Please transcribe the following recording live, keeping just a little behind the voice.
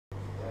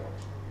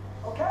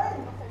Okay,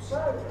 so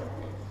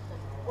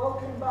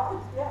welcome back.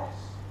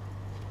 Yes.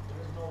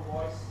 There is no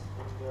voice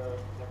in the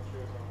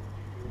lectures on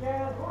YouTube.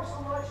 Yeah, the voice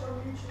on the lecture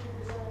on YouTube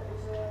is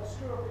a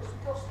screw up. It's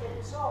because the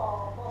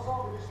guitar,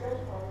 Barzal with his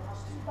GoPro, has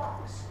two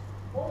backs.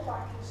 One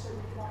back is so you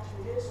can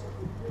actually hear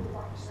something, the other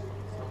back is so you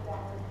can take it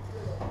down and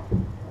through it.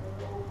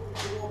 Or put it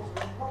in the water.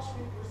 And last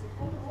week was the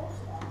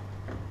underwater now.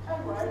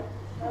 Anyway,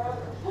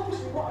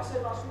 obviously what I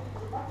said last week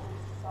was actually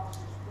just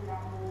that's just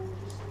preamble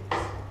logistics.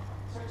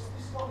 So this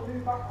has got the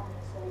new back on it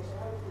today, so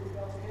hopefully you'll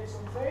be able to hear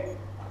something.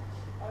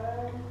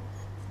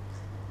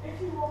 If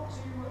you want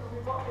to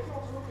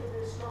look at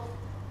this stuff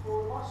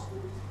for last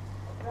week,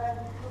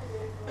 then you can look at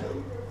it for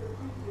either of the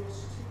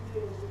previous 2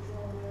 years which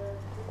are on the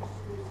previous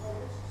 2 years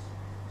playlists.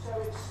 So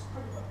it's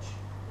pretty much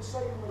the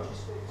same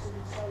logistics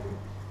and the same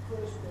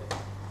first bit.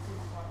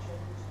 That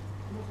changes.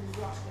 Nothing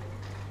drastic.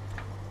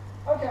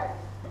 Okay.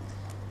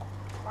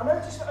 I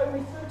noticed that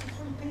only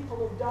 33 people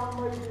have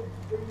downloaded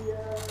the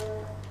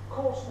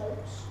course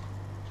notes.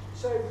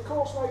 So the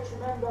course notes,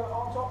 remember,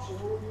 aren't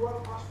optional. You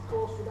won't pass the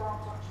course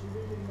without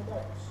actually reading the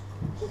notes.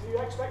 So if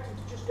you're expecting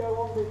to just go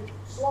on the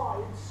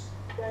slides,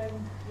 then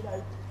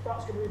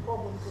that's going to be a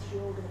problem because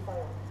you're all going to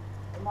fail,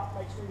 and that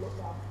makes me look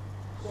bad.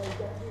 So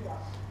don't do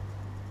that.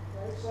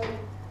 Okay, so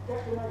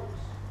get the notes.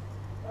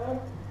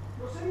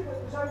 You'll see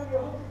that there's only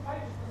 100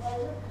 pages at the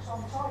moment because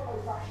I'm typo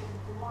bashing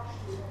from last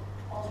year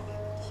on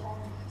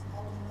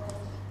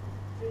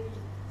the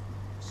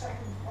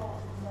second part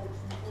of the notes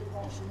and the third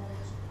part of the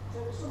notes. So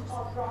there's some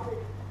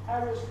typographic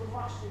errors from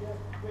last year,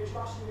 which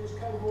last year's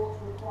cohorts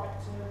were quite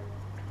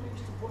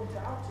pleased to point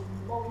out in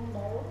long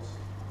emails,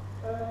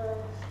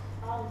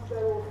 and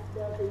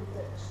they're being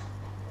fixed.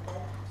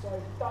 Okay? So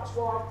that's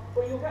why,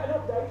 but you'll get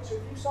an update, so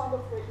if you sign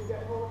up for it, you'll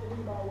get an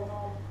email when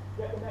I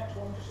get the next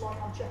one, just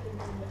like I'm checking in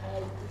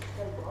which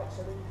code right,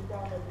 so that you can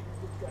download it and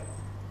good to go.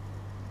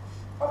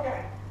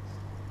 Okay.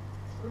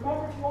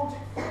 Remember, if you want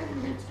it free, you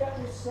need to get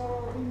this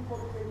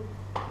input thing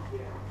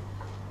here.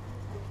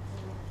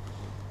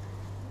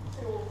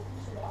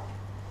 See that?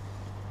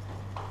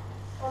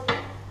 Okay.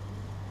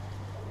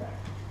 Okay.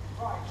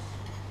 Right.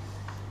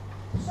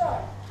 So,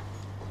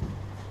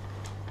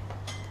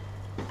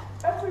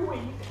 every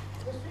week,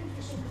 there's been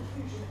some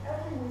confusion.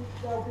 Every week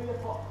there'll be a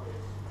pop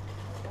quiz.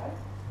 Okay?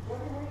 So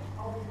every week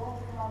I'll be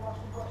wandering around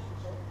asking questions.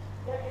 So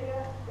get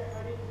here, get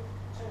ready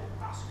to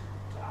answer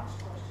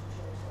questions,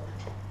 shall we say.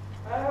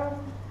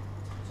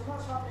 So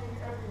that's happening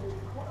every week.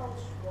 What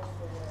else was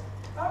there?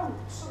 Oh,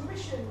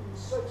 submissions.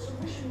 So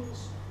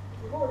submissions,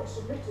 you've already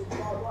submitted by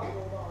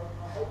Blackboard,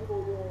 I hope,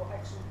 all your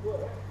excellent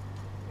work.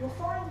 You'll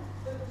find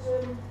that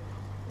there's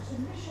a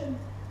submission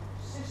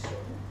system.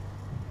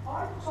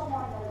 I put on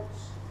my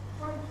notes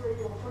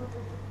 23 or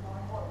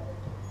 2359, whatever,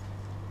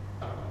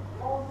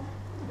 on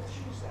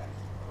Tuesday.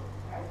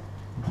 Okay?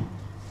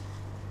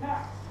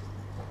 Now,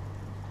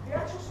 the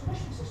actual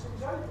submission system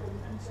is open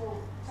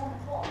until 10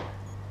 o'clock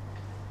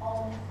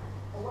on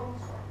a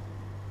Wednesday.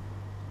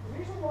 The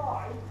reason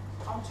why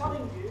I'm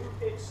telling you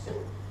it's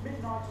till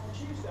midnight on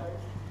Tuesday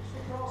is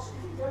because if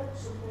you don't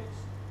submit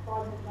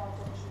by midnight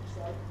on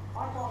Tuesday,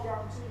 I can't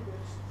guarantee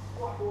that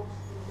Blackboard's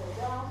going to go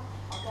down.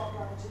 I can't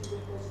guarantee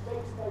that there's a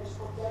database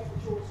update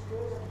which always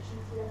occurs every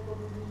Tuesday.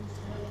 Everybody needs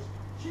to know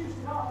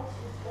Tuesday night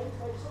is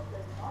database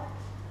update night,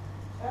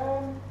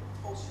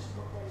 or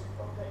system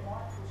update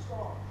night for a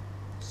start.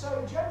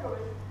 So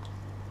generally,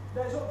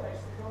 there's updates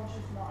that come on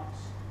Tuesday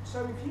nights.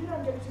 So if you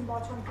don't get it in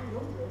by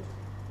 2300,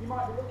 you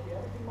might be lucky.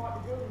 Everything might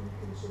be good and you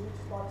can submit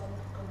it by 10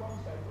 o'clock on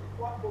Wednesday. But if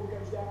Blackboard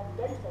goes down,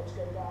 the database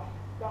goes down,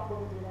 that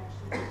will be an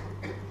extra.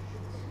 You should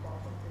do it by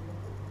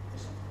 2300.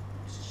 It's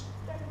a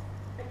step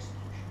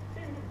execution,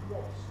 period of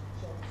grace,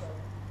 shall we say.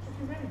 So if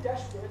you're really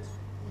desperate,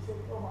 you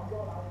think, oh my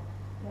God,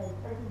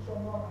 everything's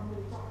going wrong, I'm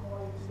really tapping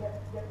away to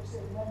get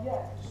this in. And then,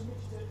 yeah, you submit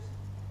it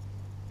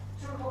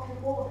at 2 o'clock in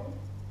the morning,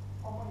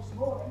 on Wednesday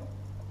morning,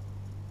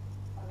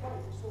 okay,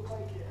 we'll still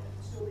take it and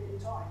it'll still be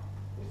in time.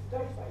 If the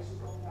database has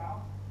gone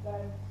down,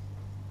 then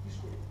you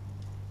screw.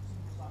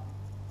 Simple as that.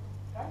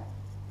 Okay?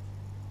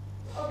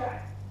 Okay.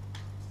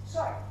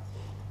 So,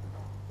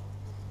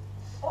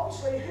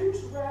 obviously, who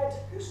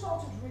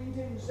started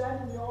reading Zen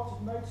and the Art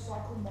of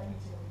Motorcycle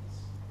Maintenance?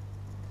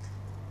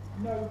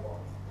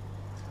 Nobody.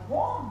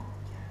 One?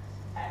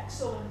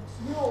 Excellent.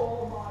 You're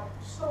all my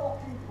star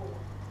people.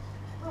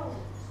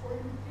 Brilliant. Or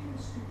even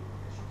stupid,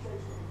 because you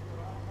chose me for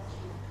that. That's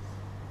good.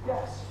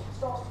 Yes,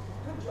 star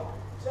student. Good job.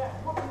 Zen,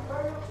 what are you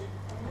very up to?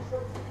 Have you just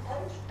read the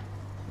page?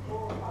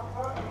 Or I've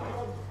heard any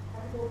more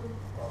than...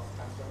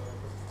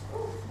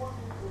 Oh, what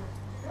do you do?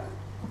 Good?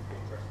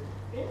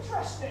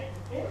 Interesting.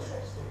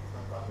 Interesting.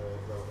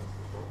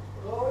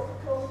 Lord,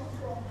 come.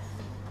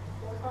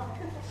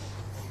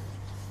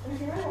 And if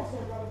you really want to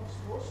know relevant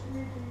sports, you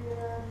read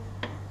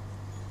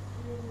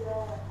the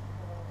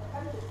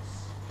appendix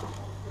of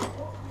the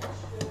book,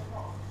 which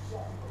not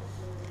exactly, but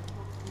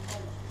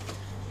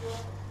the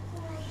book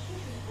we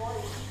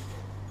post,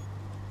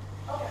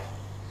 Okay.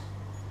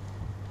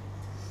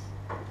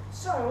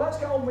 So let's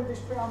get on with this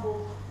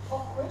preamble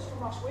pop quiz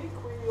from last week.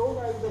 We all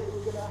know that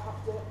we're going to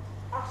have to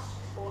ask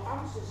or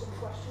answer some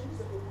questions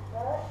that we've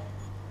prepared.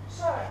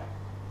 So,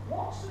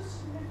 what's the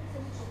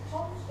significance of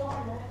Tom's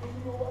Diner in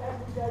your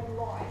everyday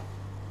life?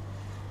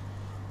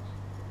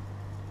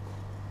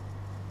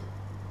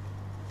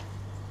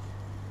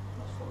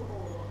 Let's put them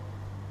all up.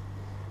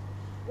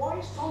 Why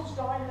is Tom's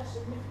Diner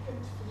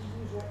significant for the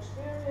user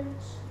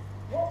experience?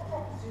 What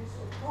properties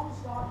of Tom's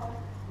Diner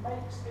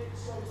makes it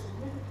so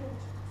significant?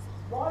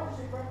 Why does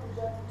it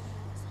represent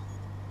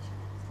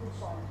good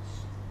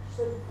science?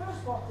 So the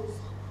first part is,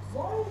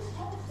 why is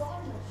Tom's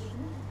Diner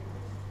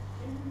significant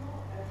in your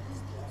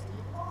everyday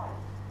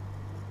life?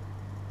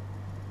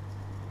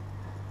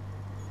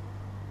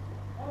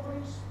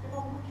 Everybody's been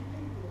on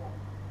Wikipedia then.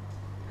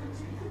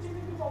 Could you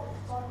be bothered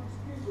to type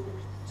into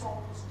Google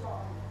Tom's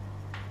Diner?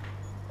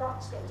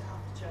 That's going to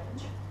have to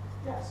change.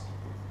 Yes?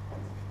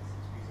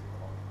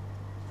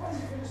 Depends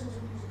if you listen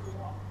to music or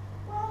not.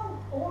 Well,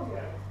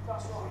 audio,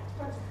 that's right.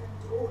 Depends if you're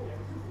into audio.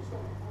 Google's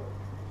going to work.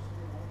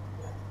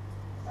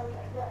 Yeah.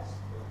 Okay, yes.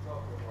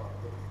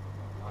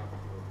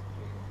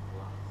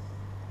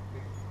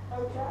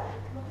 Okay,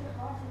 looking at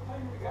life with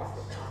pain and glass.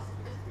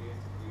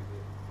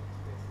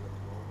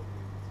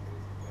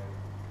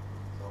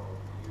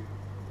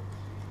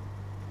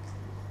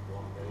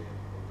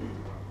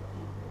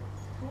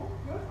 Cool,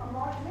 good, I'm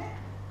liking it.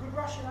 Good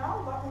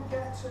rationale, that would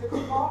get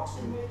good marks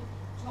in the,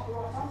 it's not the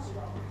right answer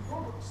that I'm looking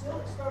for, but still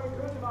it's very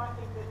good, and I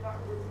think that that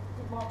would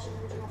good marks in the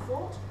original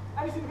thought.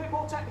 Anything a bit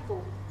more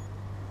technical?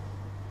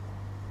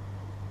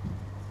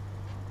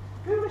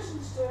 Who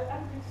listens to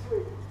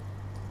MP3?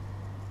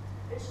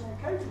 It's an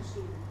encoding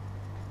scheme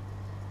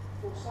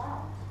for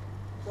sound.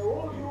 So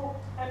all of your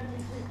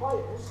MP3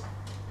 players,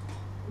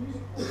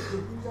 music players,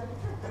 use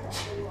MP3.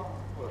 There you are.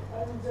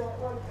 And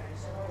okay,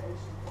 so there is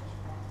some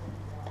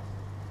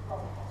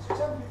so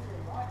it's MP3,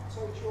 right? So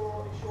it's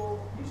your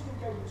music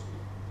encoding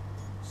scheme.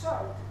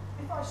 So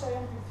if I say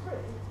MP3,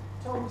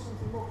 tell me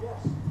something more.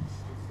 Yes.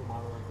 It's the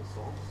mother of the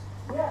songs.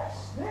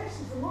 Yes, this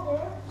is the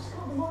mother. It's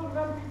called the mother of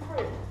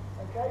MP3.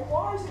 Okay,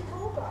 why is it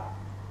called that?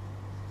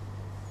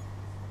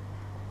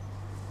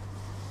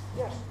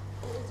 Yes.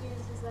 It was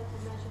used as like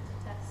a measure to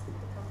test the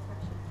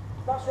compression.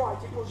 That's right,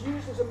 it was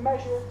used as a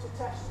measure to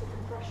test the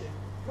compression.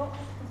 Not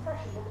just the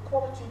compression, but the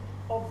quality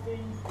of the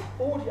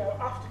audio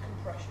after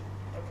compression.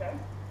 Okay?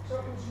 So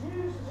it was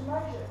used as a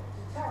measure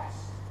to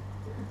test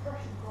the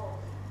compression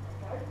quality.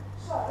 Okay?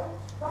 So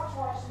that's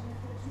why it's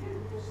significant to you,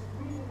 because if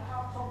we didn't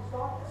have Tom's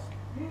Diner,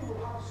 you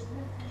would have a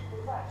significantly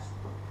less,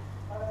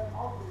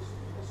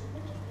 obviously, a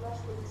significantly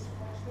less good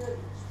listening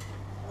experience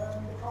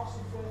because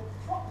of the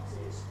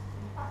properties,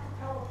 the a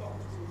cappella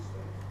properties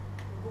of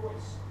the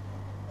voice.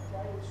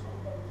 Okay, which is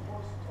the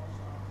voice of Tom's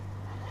Diner.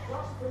 So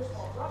that's the first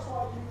part. So that's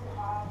why you would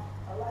have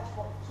a less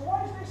quality. So why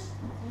is this?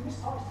 This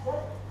ties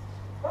together.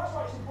 That's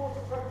why it's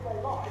important for everyday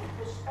life,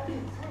 because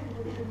MP3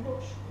 would have been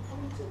much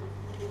depleted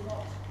if you had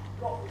not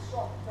got this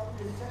song, if you hadn't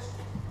been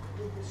tested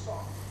with this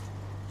song.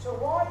 So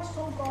why is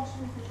Tom's Diner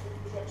significant for the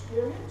user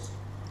experience?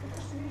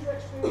 Because the user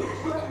experience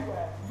is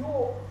everywhere.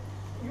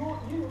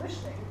 You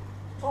listening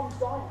to Tom's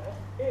Diner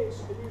is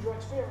a user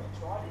experience,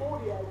 right?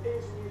 Audio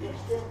is a user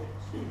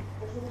experience.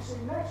 As we'll see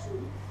next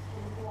week,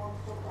 when we go on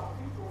to talk about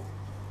people,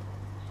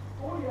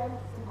 audio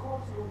and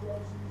quality audio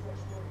is a user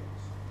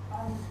experience.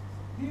 And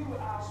you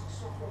as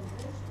software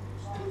engineers,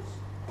 computer science,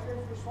 are going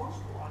to be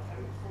responsible, I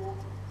know, for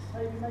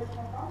maybe making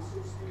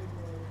advances in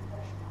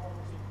compression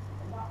quality.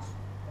 And that's,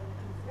 and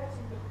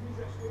forgetting that the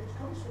user experience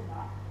comes from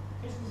that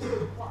isn't a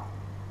good plan.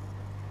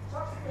 So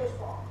that's the first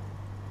part.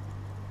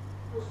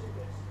 Let's do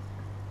this.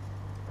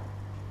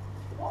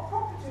 What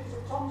properties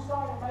of Tom's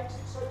Diner makes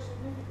it so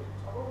significant?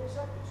 I've already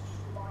said this,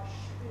 just with my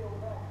spiel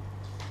there.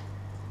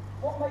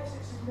 What makes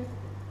it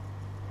significant?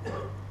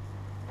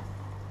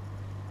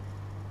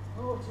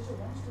 Oh, it is a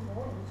Wednesday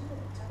morning, isn't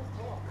it? 10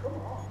 o'clock. Come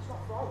on, it's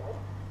not Friday.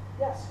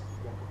 Yes?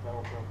 The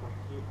acapella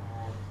property,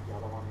 and the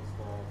other one is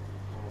that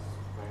it has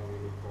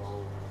very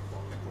little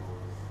electronic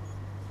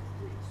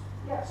reads.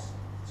 Yes.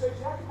 So it's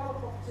the acapella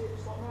property,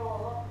 it's got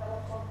no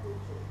electronic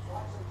reads,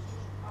 right? So it's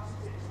just as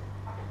it is,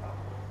 acapella.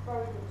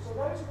 Very good. So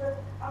those are the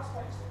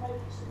aspects that make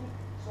it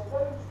significant. So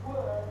those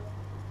were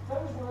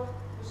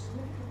the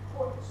significant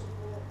points of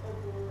the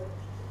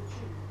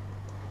tune.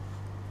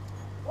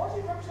 Why does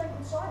it represent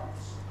good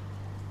science?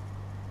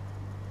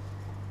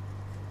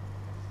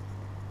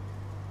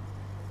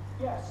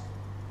 Yes.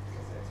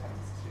 Because it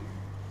attempts to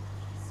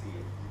see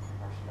if the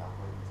compression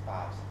algorithm is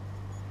bad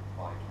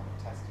by kind of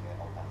testing it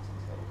on that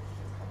until it's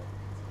kind of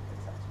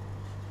acceptable.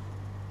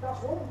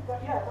 That's one.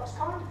 Yeah, that's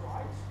kind of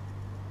right.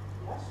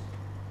 Yes.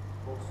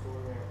 Box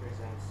story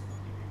represents the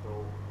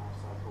typical life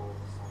cycle of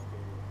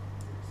something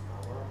you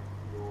discover.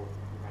 You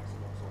make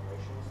some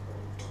observations, then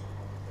you form a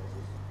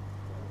hypothesis.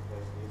 Then you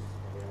test this,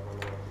 and you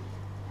evaluate it,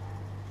 and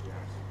you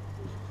have some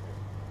conclusions.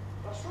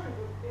 That's true,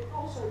 but it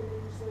also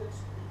means that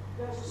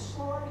there's a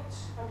slight.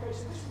 Okay,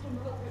 so this was done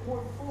a little bit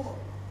more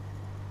informally.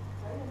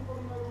 Okay,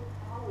 anybody know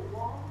how or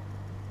why?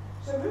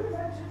 So who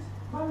invented,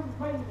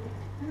 mainly,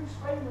 who's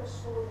famous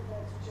for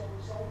inventing, shall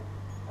we say,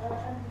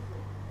 MP3?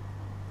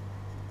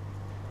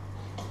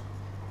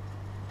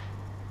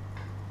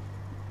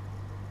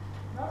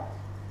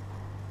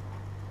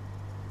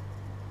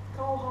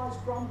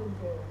 Karl-Heinz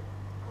Brandenburg.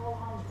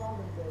 Karl-Heinz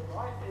Brandenburg,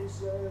 right,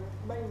 is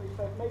mainly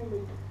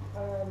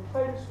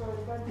famous for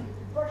inventing the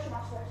compression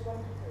aspects of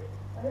MP3.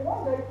 And then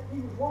one day,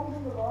 he was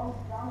wandering along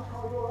down the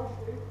corridor, as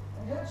you do,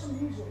 and he heard some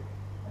music.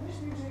 And this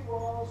music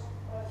was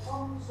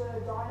Tom's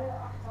Diner,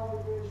 a cappella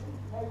version,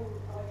 no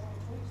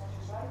electronic tweaks, I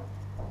should say.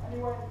 And he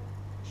went,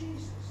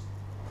 Jesus,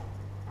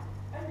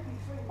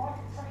 MP3, my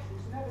compression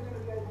is never going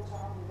to be able to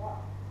handle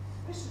that.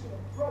 This is going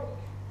to break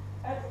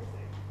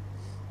everything.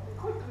 And he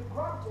quickly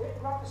grabbed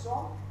the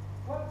song,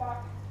 went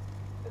back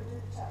and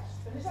did the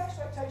test. And his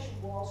expectation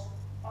was,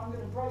 I'm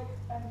going to break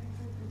MP3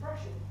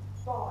 compression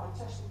by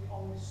testing it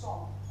on this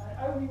song. And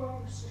only when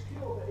he was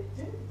secure that it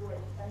didn't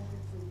break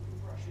MP3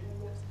 compression and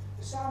that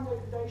the sound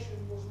degradation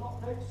was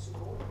not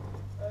noticeable,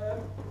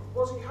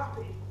 was he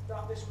happy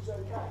that this was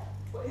okay.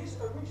 But his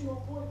original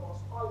point was,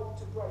 I want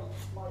to break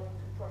my own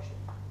compression.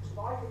 Because if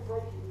I can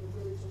break it with a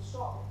really tough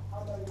song,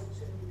 I know that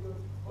it's going to be good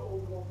for all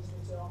the ones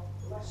that are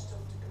less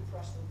tough to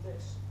compress than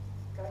this.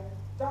 Okay?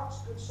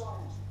 That's good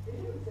science. He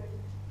didn't think,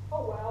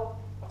 oh well,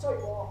 I tell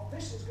you what,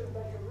 this is going to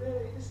be a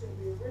really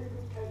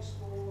good case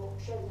for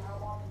showing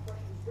how my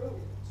compression is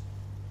brilliant,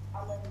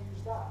 and then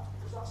use that,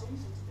 because that's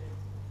easy to do.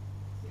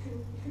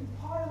 You can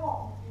pile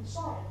on, in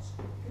science,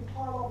 you can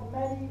pile on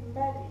many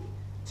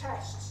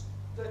tests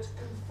that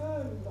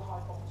confirm the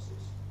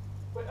hypothesis,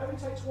 but it only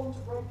takes one to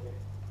break it.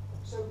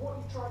 So what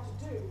you try to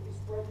do is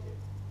break it.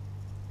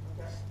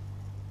 Okay?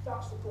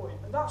 That's the point.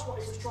 And that's what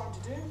he was trying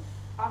to do,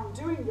 and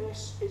doing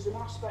this is an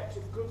aspect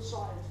of good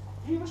science.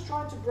 He was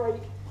trying to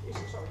break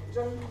his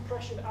own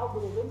compression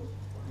algorithm,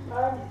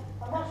 and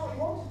that's what he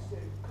wanted to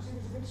do, because he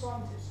was a good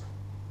scientist.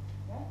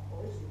 Yeah?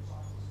 Or is he a good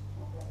scientist?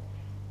 Okay.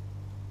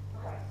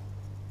 Okay.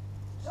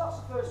 So that's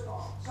the first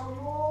part. So are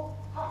you all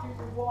happy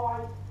with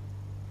why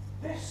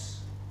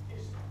this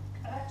is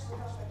an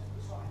excellent aspect of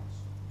the science?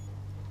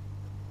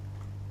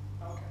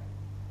 Okay.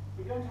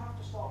 We're going to have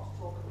to start to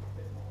talk a little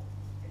bit more.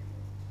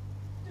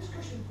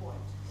 Discussion point.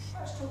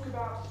 Let's talk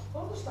about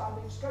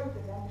understanding,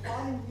 scoping, and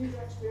defining the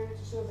user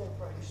experience of survey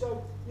approach.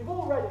 So you've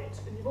all read it,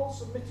 and you've all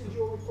submitted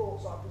your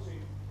reports, I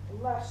presume,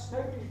 unless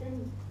nobody's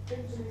been to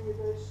me with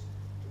this,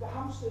 with a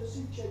hamster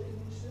seat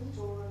shaking incident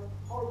or a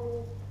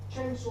horrible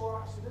chainsaw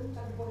accident.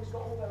 Everybody's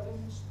got all their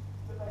limbs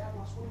that they had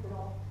last week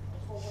on,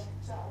 as far as I can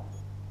tell.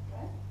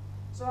 Okay,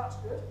 so that's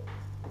good.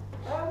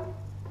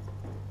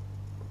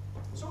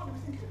 So what do we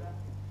think of that?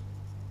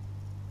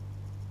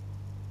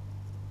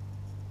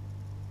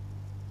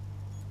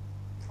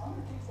 I'm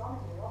going to keep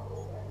standing here, I've got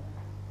all day.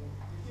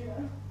 You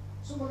know,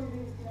 somebody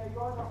needs, you either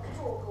have to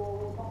talk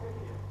or not get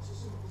here. It's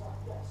as simple as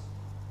that, yes.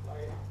 I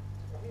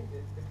think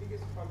the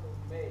biggest point to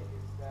make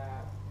is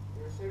that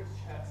the research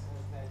has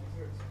that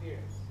user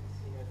experience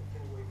is in a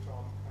different way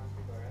from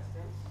country by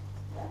residence.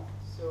 Yeah.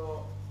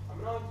 So I'm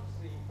not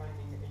interested in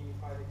finding a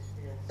unified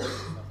experience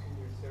between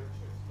the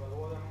researchers, but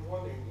what I'm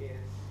wondering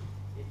is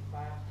if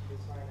I have to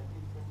design a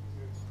different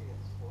user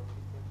experience for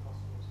different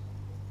customers in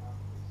different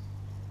countries.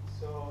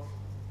 So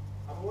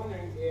I'm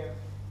wondering if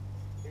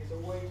there's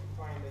a way to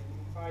find a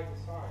unified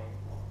design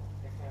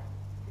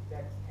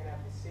that can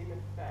have the same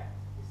effect,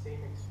 the same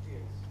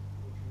experience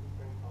between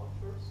different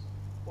cultures,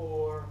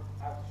 or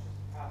I just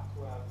have to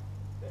have,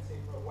 let's say,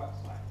 for a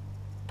website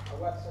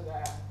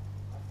that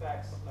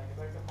affects like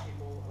American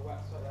people, a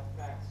website that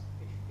affects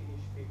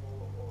Finnish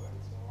people, or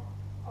and so on.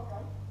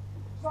 Okay.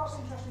 So that's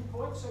an interesting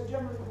point. So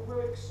generally the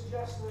work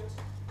suggests that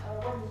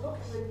when you look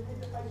at the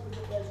paper,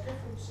 that there's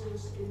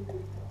differences in the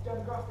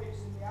demographics,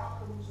 in the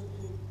outcomes and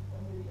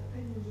the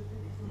opinions of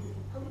people from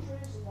different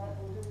countries, and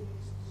therefore do we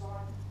need to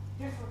design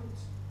different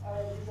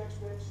user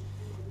experiences for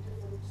people in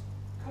different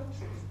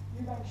countries.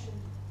 You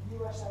mentioned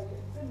USA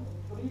and Finland,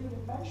 but even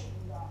in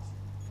mentioning that,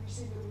 we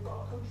see that we've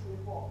got a country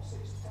of what,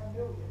 6 to 10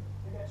 million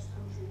against a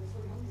country of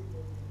 300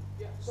 million.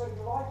 Yeah. So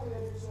the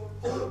likelihood is that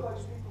all of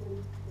those people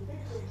in the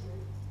big country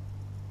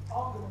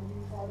aren't going to be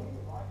unified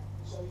either, right?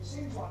 So it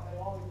seems like they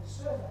are in the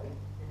survey,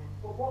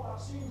 but what that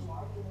seems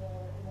like in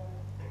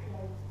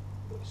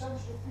the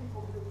percentage of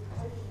people who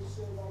have taken this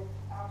survey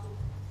out of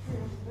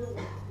 300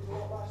 million is a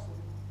lot less than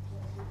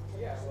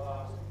Yeah,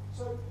 well,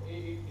 so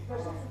if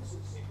there's differences.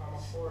 I'm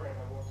a foreigner,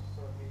 I want to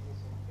start business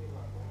in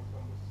Finland, I want to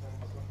understand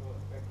the social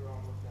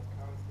background of that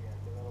country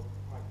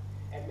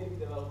and maybe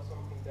develop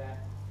something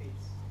that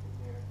fits in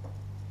their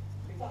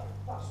picture.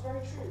 That's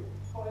very true.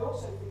 But I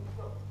also think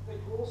that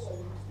you also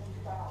need to think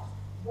about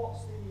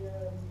what's the,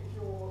 if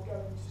you're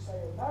going to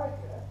say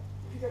America,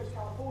 if you go to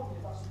California,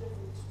 that's a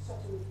different set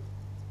of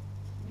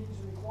needs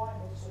and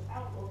requirements and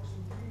outlooks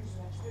and views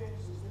and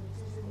experiences than it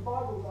is in the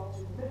Bible Belt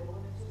in the middle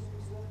and it is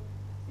in the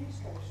East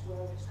Coast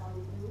where it's kind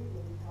of New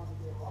England kind of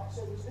deal, right?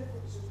 So there's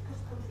differences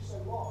because the country's so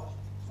large,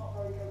 it's not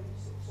very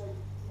cohesive. So,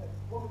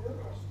 one of the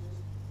other questions is,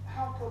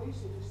 how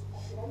cohesive is the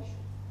population?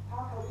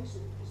 How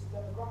cohesive is the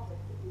demographic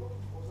that you're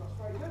looking for? So that's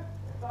very good.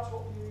 That's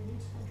what you need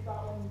to think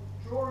about when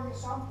drawing a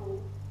sample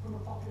from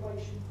a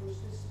population for a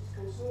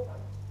statistical survey.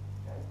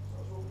 Okay, so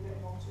that's what we're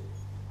getting on to.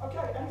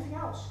 Okay, anything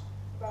else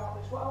about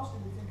this? What else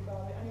did we think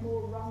about it? Any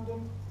more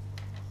random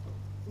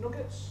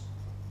nuggets?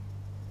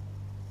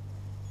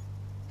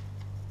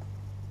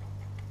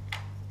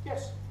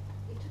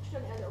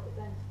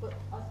 But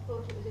I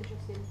thought it was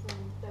interesting when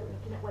they were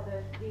looking at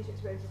whether the user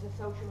experience is a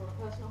social or a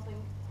personal thing,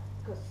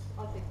 because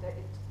I think that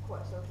it's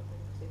quite a social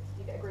thing, because if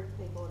you get a group of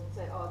people and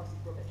say, oh, this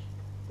is rubbish,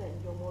 then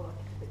you're more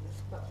likely to think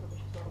that's rubbish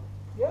as well.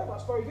 Yeah,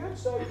 that's very good.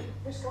 So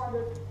this kind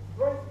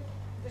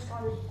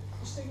of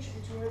distinction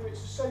between whether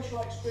it's a social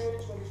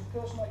experience, whether it's a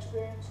personal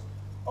experience.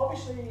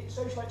 Obviously,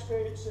 social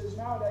experiences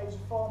nowadays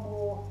are far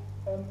more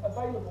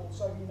available.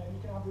 So you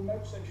can have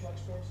remote social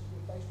experiences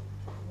with Facebook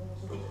and all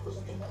sorts of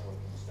social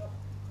networking and stuff,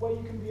 where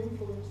you can be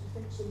influenced to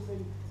think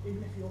something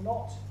even if you're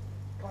not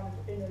kind of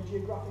in a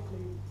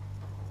geographically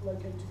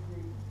located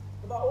group.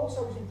 But that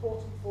also is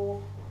important for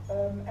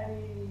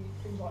any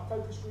things like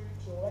focus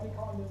groups or any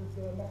kind of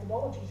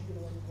methodologies you're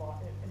going to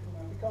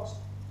implement, because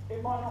it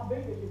might not be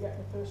that you're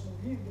getting a personal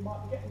view, you might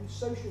be getting a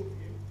social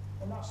view,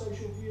 and that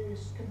social view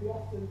can be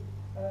often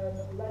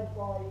led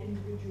by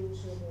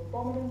individuals who are more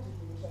dominant, as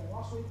we were saying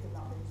last week, and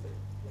that means that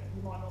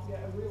you might not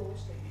get a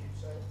realistic view.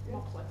 So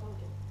Pop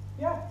psychology.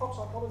 yeah, pop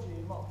psychology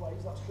in a lot of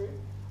ways, that's true.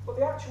 But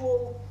the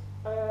actual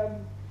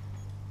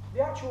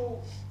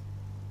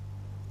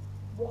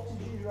what is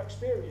user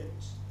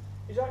experience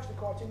is actually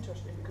quite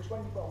interesting, because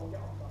when we'll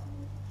get on that.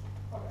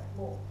 Okay,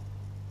 more.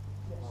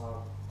 Yes.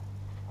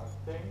 I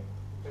think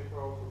the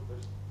paper also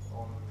touched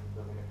on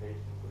the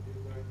limitations of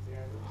user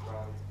experience, and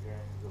trial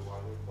experience is a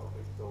wider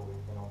topic, so we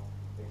cannot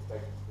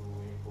expect to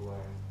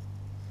influence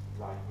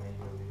like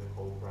majorly the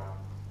whole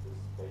brand, just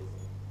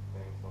basing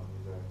things on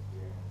user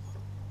experience.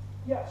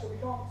 Yeah, so we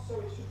can't, so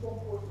it's just one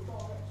point, we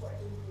can't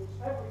expect to influence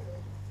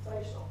everything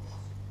based on this.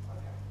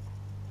 Okay.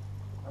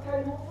 Okay,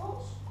 more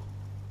thoughts?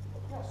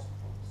 Yes.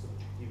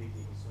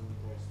 Subjectivity is an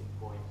interesting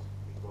point,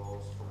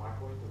 because from my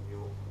point of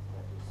view,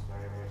 that is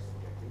very, very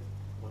subjective.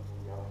 But on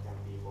the other hand,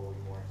 people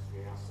with more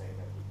experience say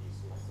that it is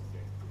less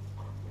subjective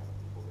than the other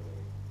people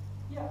relate.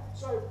 Yeah,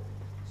 so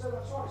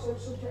that's right. So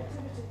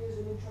subjectivity is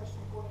an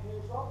interesting point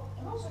here as well.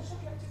 And also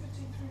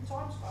subjectivity through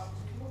time spans.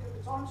 If you look at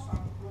the time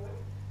span of work,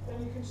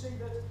 then you can see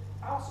that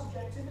our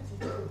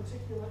subjectivity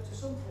to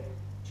something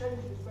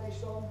changes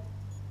based on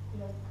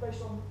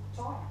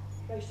time,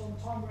 based on the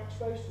time we're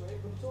exposed to it,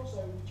 but it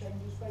also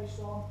changes based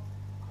on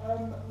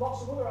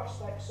lots of other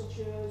aspects, such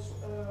as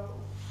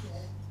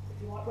if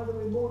you like, whether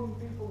we're morning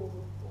people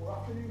or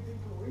afternoon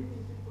people or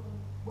evening people, and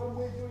when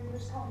we're doing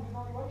this kind of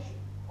evaluation,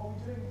 are we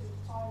doing it at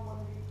a time when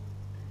we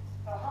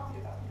are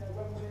happy about,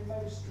 when we're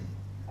most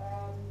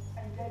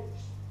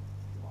engaged,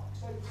 if you like.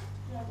 So,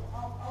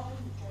 our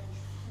things change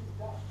through the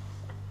day.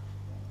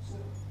 So,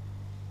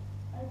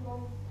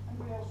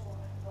 anybody else want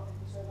anything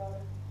to say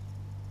about it?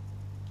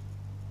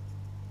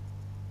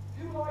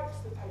 Who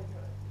liked the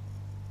paper?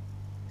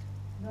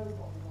 Nobody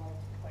liked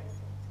the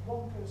paper.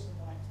 One person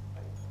liked the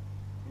paper.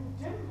 Who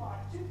didn't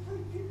like? Few people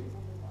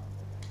didn't like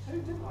the paper. Who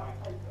didn't like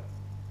paper?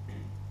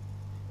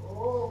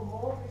 Oh,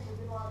 more people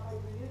didn't like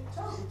paper. You're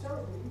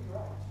terribly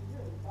incorrect.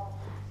 You're really bad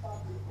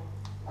people.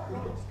 That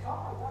got into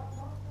Kai.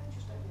 They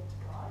just don't get to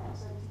Kai.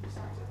 That's 80%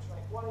 success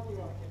rate. Why did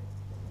you like it?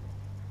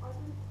 I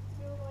didn't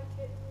feel like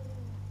it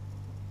really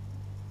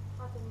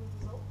had any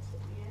results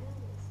at the end.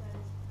 It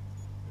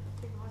says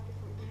people have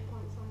different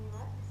viewpoints on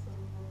UX, and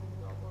the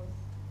result was,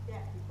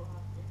 yeah, people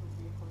have different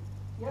viewpoints.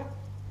 Yeah.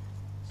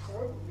 It's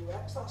terrible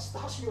UX. That's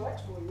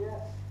UX for you,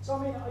 yeah.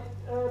 So I mean,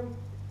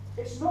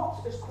 it's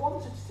not as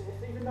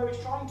quantitative, even though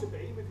it's trying to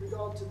be with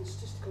regard to the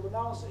statistical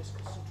analysis,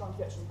 because it's trying to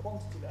get some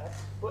quantity there.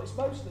 But it's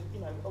mostly,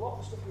 a lot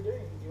of the stuff we're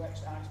doing in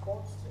UX now is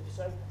quantitative.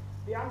 So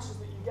the answers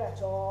that you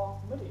get are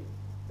muddy.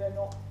 They're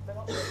not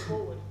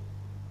straightforward.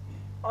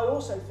 I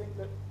also think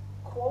that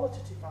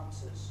quantitative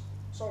answers,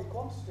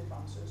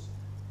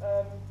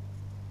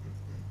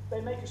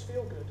 they make us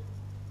feel good,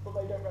 but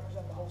they don't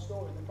represent the whole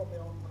story. They probably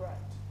aren't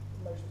correct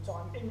most of the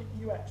time in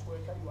UX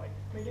work anyway.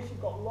 I mean, if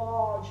you've got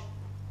large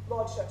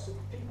sets of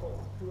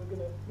people who are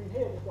going to,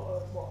 here we've got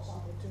a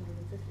sample of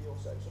 250 or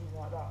so, something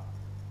like that.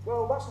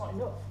 Well, that's not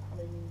enough. I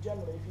mean,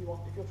 generally, if you're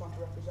trying to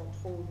represent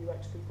all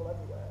UX people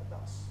everywhere,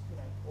 that's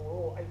or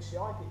all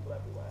HCI people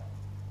everywhere,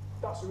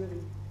 that's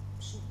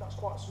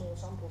quite a small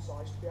sample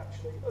size to be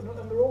actually, and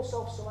they're all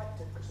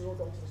self-selected because they all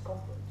go to this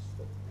conference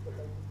that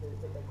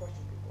they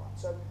question people at.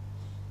 So,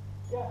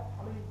 yeah,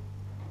 I mean,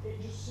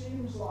 it just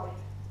seems like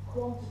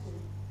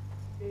quantity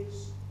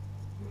is,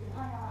 we can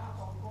hang our hat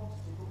on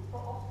quantity, but we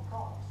often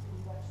can't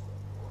in UX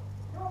work.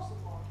 Who else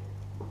didn't like it?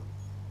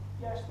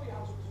 Yes, put your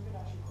hands up because I'm going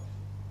to ask you a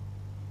question.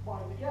 Why?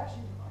 Yes,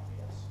 you didn't like it,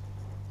 yes.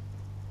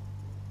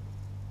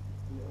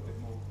 A little bit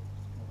more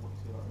what you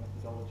see like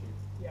methodology,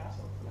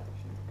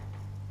 self-selection.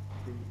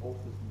 The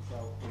authors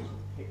themselves also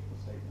pick the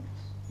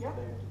statements they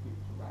want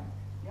people to rank.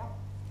 Yeah.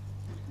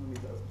 Which can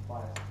leave it open to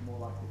bias. It's more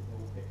likely that they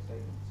will pick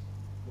statements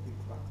that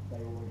people rank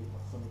they already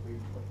have some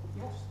agreement with.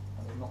 Yes.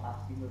 And they're not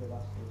asking whether they've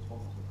asked for a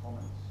response to the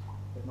comments.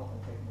 They've not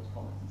then taken those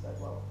comments and said,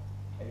 well,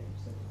 80%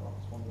 of our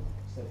respondents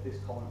said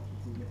this comment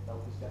which we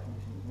felt this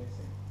definition was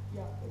missing.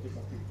 Yeah. They just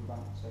have people to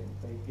rank the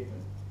statements they've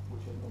given,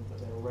 which are the ones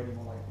that they're already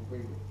more likely to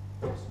agree with.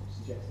 Yes. Which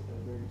suggests that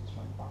they're really just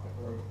trying to back up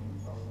their own opinion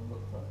rather than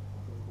look for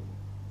approval.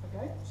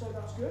 Okay, so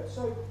that's good.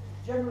 So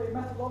generally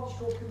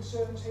methodological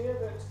concerns here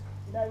that,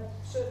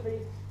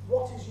 certainly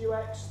what is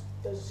UX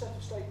there's a set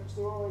of statements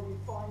that are already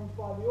defined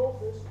by the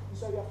authors, and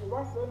so you have to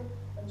rank them,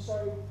 and so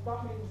that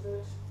means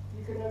that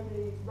you can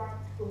only rank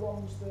the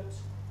ones that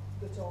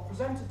are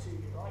presented to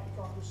you, right? You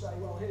can't just say,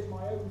 well, here's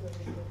my own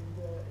version and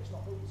it's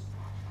not these.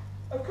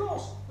 Of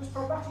course, there's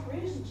pragmatic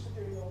reasons for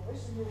doing all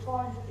this, and you'll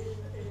find that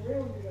in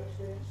real user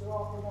experience there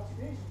are pragmatic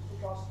reasons,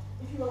 because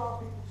if you allow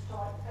people to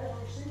type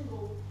every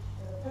single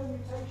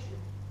permutation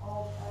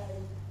of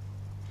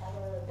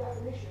a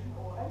definition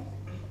or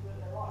anything that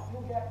they like,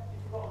 you'll get,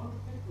 if you've got 100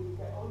 people, you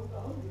get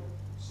 100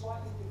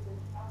 slightly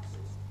different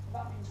answers. And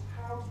that means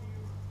how do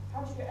you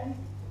get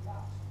anything from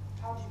that?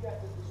 How do you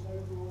get that there's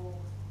an overall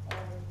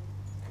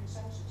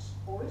consensus?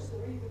 Or is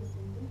there even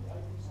indeed a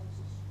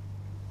consensus?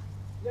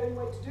 The only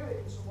way to do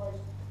it in some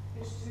ways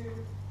is to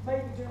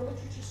maybe do a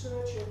literature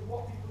search of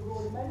what people have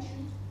already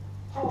mentioned,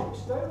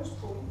 harvest those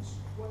points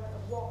where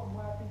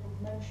people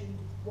have mentioned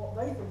what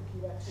they think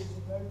UX is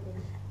in open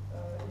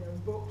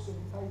books and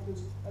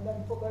papers, and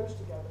then put those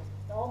together.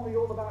 Now on the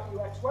All About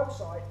UX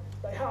website,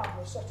 they have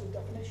a set of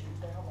definitions.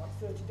 They have like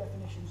 30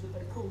 definitions that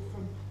they pulled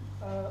from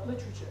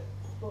literature.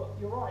 But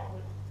you're right,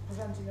 that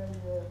presenting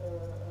only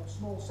a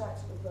small set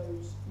of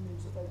those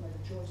means that they've made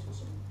a choice for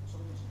some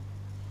reason.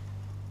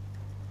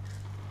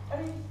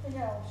 Anything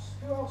else?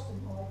 Who else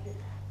didn't like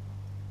it?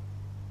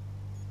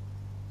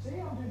 See,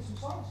 I'm doing some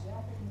science here.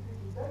 I'm picking the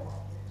people who don't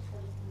like it.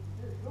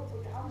 If you don't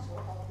put your hands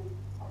up, I'll be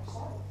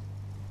silent.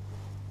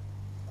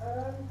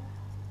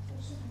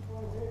 There's some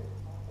people over here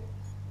that like it.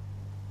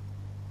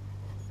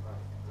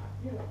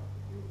 You know.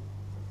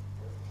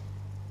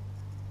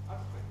 I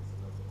think it's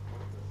a little bit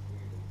pointless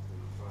really to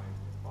try and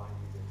define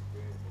user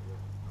experience as a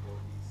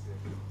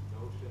cohesive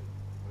notion.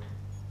 I mean,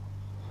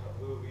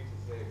 who are we to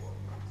say what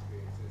user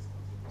experience is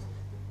considering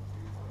it's different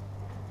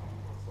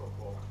viewpoints? So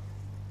for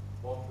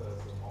one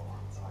person might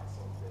like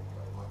something,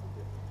 but it might be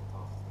different for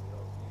how somebody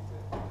else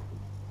uses it.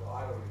 So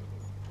I don't really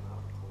think you can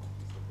have a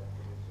cohesive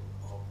definition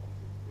of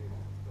user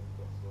experience because you've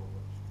got so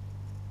much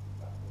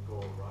that can go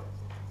right,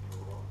 something can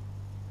go wrong.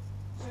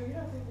 So you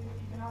don't think that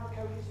you can have a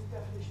cohesive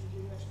definition of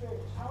user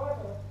experience.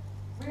 However,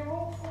 we're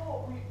all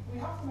for, we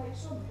have to make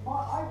some.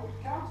 I would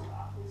counter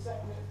that with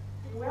saying that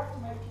we have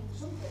to make, in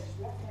some cases,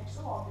 we have to make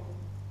some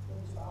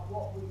arguments about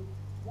what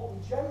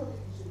we generally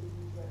consider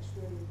user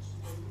experience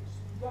to be.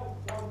 If you don't,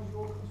 why would you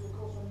all come to a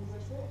course on user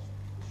experience?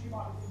 Because you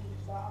might be thinking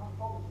it's about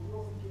anthropology,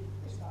 you're thinking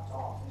it's about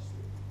art,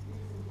 history, you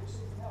think it's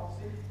something else.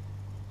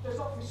 There's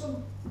got to be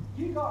some,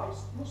 you guys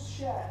must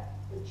share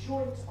a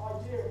joint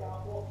idea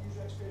about what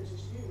user experience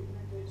is to you. Even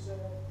if it's, it's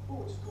a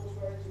course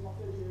where it's in my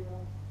third year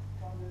and I'm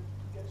trying to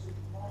get some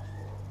marks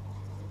for it.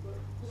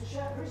 But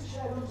there is a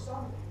shared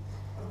understanding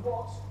of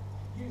what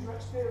user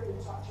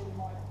experience actually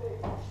might be,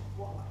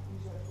 what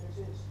user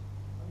experience is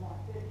and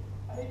might be.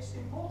 And it's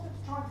important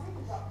to try and think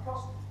of that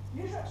because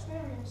user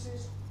experience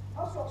has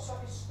got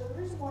the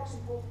reason why it's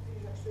important for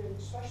user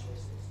experience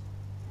specialists is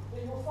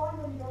that you'll find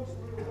when you go into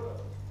the real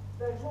world,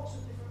 there's lots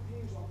of different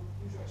views on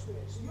user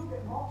experience. So you'll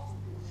get marketing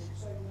people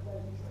saying that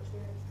they're user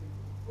experience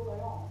people. Well,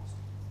 they aren't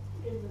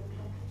in the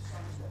computer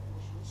science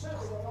definition. And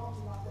certainly they aren't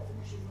in that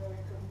definition where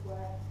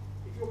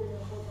if you're being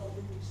employed by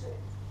the BBC,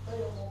 they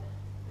don't want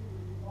people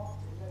who do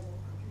marketing, they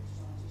want computer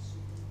scientists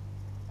who can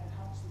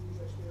enhance the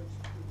user experience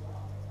of people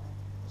out there. Right?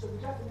 So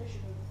the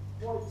definition of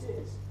what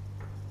it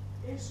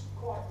is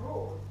quite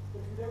broad,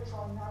 but if you don't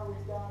try and narrow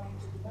it down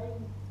into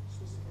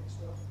domain-specific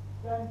stuff,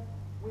 then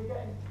we're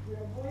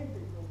employing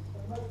people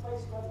at the most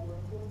basic level. We're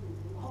employing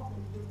people who aren't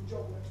going to be doing the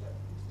job we're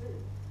expecting them to do.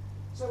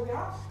 So we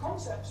have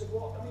concepts of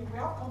what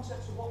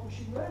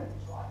machine learning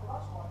is, right? Well,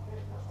 that's quite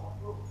big. That's quite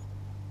broad.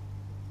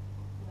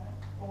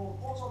 Or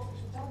what's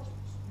artificial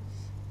intelligence?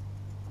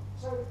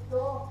 So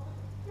there are,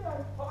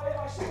 but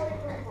I see where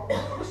you're coming from.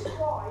 This is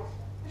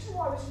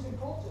why this is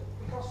important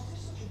because it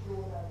is such a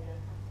broad area.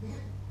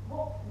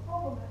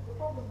 The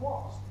problem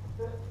was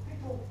that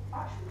people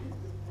actually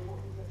didn't really know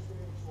what user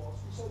experience was,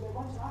 and so they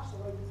went and asked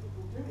a load of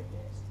people doing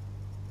it,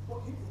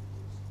 what do you think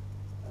it is?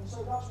 And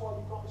so that's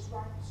why you've got this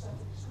ranked set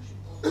of discussion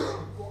points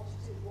about what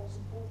it is, what's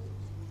important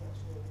to user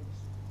experience,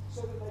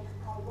 so that they can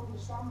kind of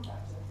understand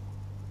better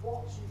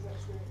what user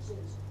experience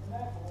is, and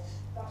therefore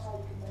that's how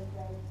you can make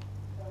a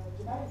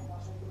domain,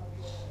 that's how you can make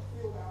a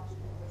field out of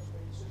user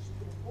experience, so you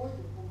can employ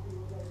people who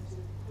are going to,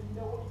 and you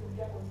know what you're going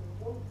to get when you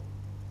employ them.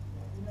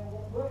 You know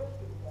what work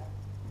you're going to get.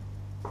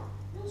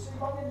 You'll see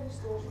by the end of this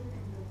course, you'll be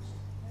convinced.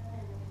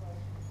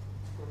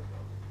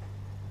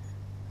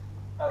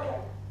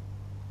 Okay.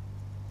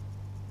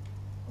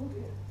 Oh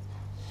dear.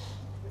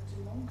 That's a bit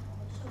too long.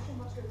 Discussion.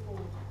 Let's go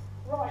forward.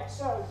 Right,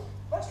 so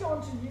let's go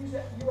on to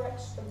user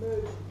UX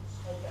emergence.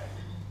 Okay.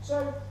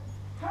 So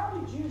how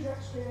did user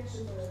experience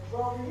emerge?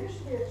 Well, there used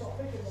to be a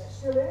topic, and there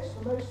still is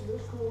for most of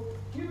us, called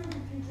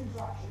human-computer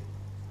interaction.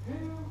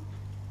 Who's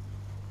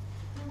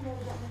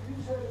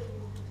heard of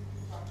human-computer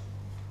interaction?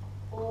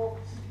 Or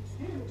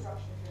computer-human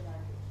interaction if you're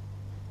American?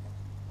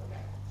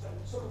 Okay, so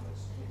some of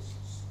us, it's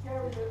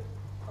scary that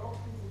a lot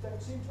of people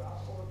don't seem to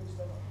have, or at least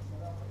they're not using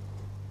it that way.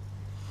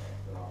 Okay.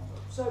 the arms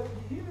up. So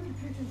the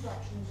human-computer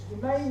interaction is a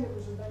domain that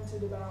was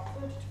invented about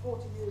 30 to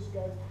 40 years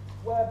ago,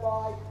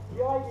 whereby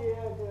the idea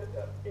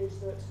is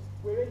that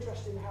we're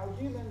interested in how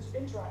humans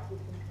interact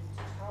with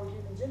computers, how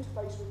humans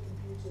interface with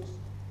computers,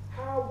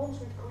 how once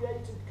we've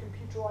created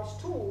computerized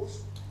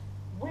tools,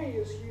 we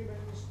as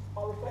humans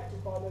are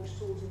affected by those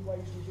tools in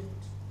ways we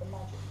didn't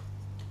imagine.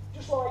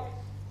 Just like,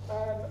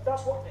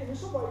 that's what, in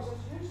some ways,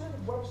 who's heard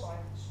of web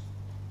science?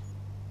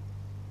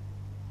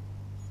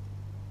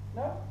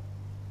 No?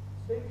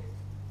 It's big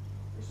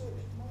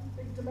research, no?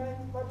 Big domain,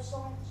 web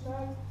science,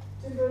 no?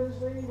 Tim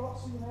Berners-Lee,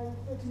 lots of,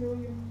 30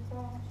 million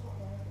pounds,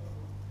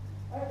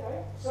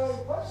 okay,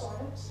 so web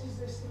science is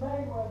this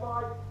domain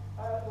whereby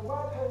the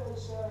web has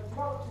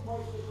developed in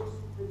ways that it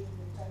wasn't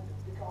originally intended,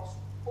 because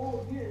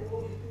all of you,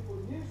 all of the people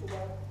who use the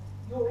web,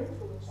 your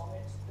influence on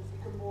it has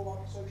become more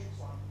like a social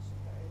science,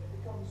 okay? And it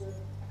becomes a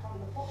kind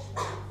of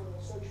approximation for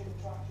social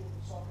interaction,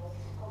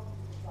 psychological,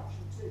 cognitive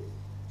interaction too.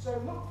 So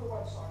look for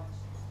web science.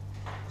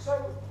 So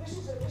this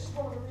is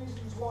one of the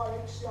reasons why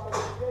HCI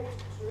was created,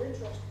 because we're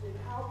interested in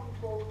how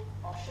people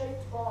are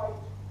shaped by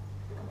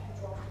the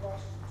computerized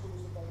devices and tools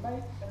that they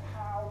make, and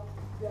how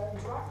their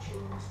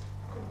interactions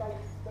could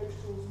make those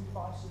tools and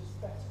devices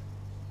better.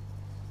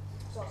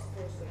 So that's the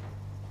first thing.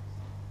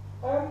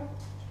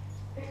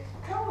 It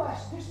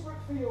coalesces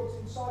disparate fields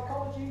in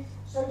psychology,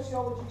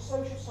 sociology,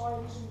 social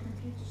science, and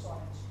computer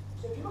science.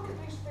 So if you look at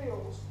these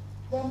fields,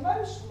 they're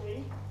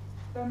mostly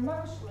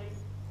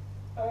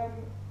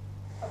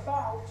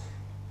about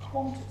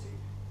quantity.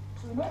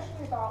 So they're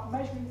mostly about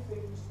measuring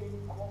things in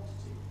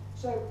quantity.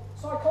 So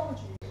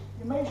psychology,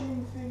 you're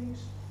measuring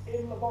things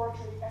in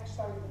laboratory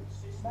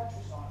experiments. It's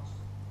metro science.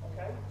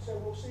 Okay? So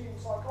we'll see in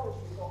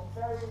psychology we've got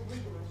very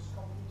rigorous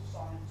computer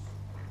science,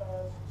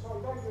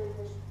 very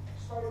rigorous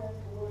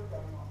experimental work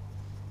going on.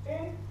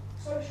 In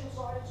social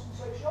science and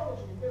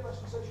sociology, a bit less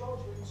in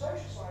sociology, but in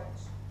social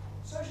science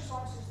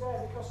is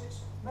there because it's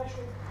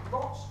measuring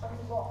lots and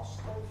lots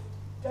of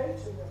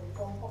data really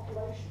from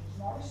populations.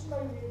 Now this is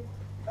mainly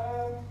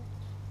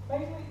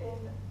in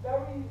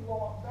very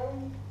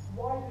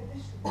widely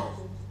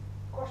distributed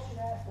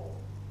questionnaire form.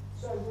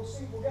 So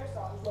we'll get to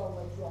that as well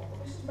later on. But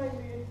this is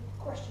mainly in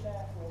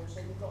questionnaire form.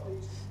 So we've got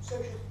these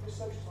social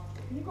science.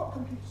 And you've got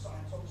computer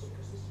science, obviously,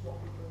 because this is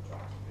what people are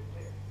interacting with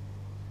here.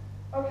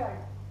 Okay.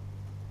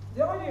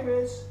 The idea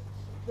is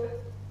that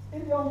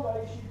in the old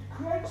days, you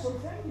create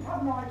something, you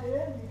have an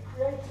idea, you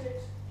create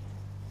it,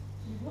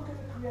 you look at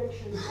the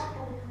creation, how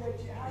can we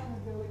create it, how can we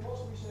build it,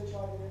 what's the research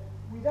idea?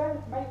 We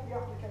then make the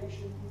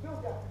application, we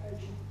build the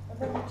application, and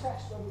then we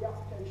test whether the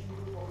application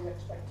does what we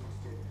expect it to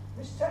do.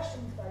 This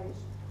testing phase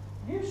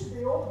used to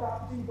be all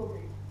about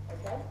debugging,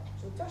 okay?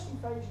 So the testing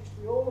phase used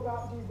to be all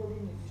about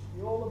debugging, it used to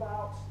be all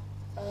about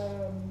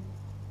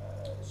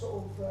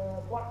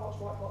black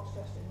box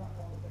testing, that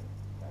kind of thing.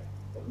 Okay?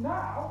 But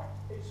now,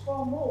 it's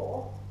far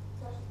more,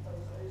 testing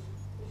phase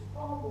is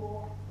far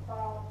more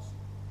about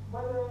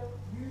whether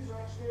user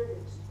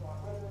experience is right,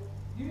 whether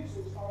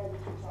users are able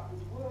to interact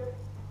with work,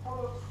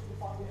 products, do they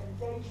find it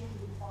engaging,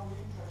 do they find it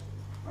interesting.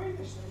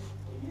 Previously,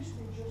 it used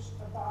to be just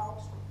about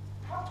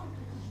how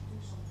quickly could you do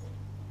something.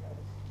 Okay?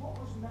 What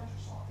was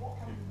metrosite? What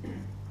can we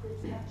create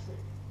a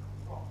metric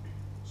from?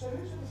 So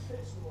who's heard of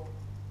Fitts law?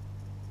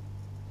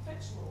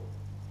 Fitts law?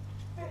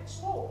 Fitts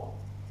law?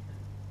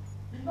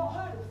 You've not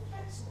heard of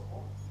Fitts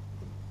law?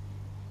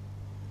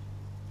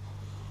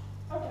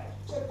 Okay,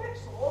 so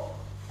Fitts law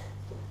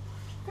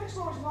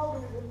is an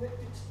algorithm that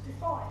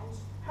defines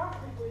how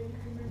quickly you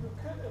can move a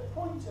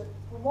pointer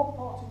from one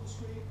part of the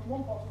screen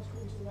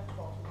to the next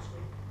part of the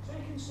screen. So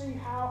you can see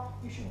how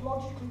you should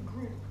logically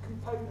group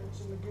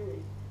components in the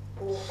GUI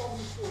or on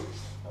the screen.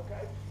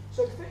 Okay?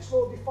 So Fitts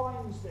law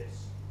defines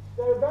this.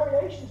 There are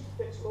variations to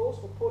Fitts laws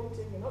for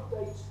pointing and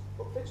updates,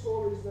 but Fitts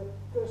law is the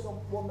first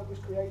one that was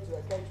created.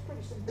 Okay? It's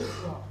pretty simple as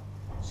well.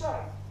 So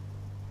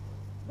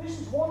this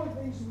is one of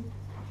these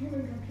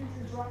human-computer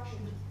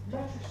interaction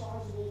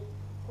metrosizable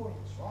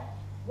points, right?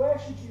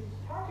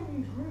 How can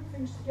you group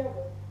things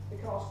together,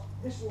 because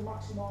this will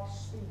maximize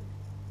speed,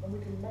 and we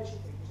can measure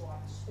things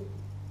like speed,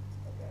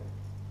 okay?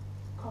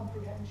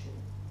 Comprehension,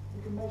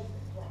 we can measure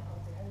things like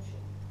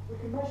comprehension. We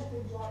can measure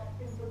things like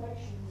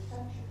information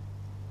retention,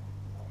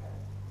 okay?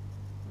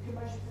 We can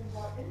measure things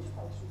like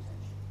interface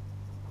retention.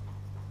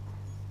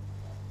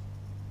 Okay?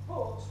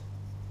 But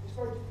it's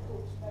very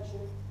difficult to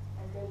measure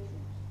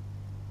engagement.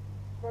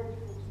 Very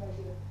difficult to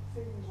measure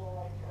things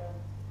like,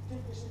 did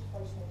this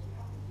interface make you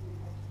happy? Did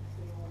it make you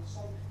feel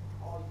safe?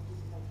 Or did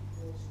it make you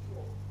feel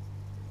secure?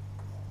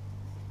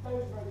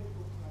 Those are very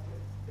difficult to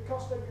measure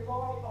because they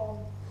rely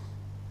on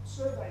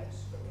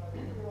surveys.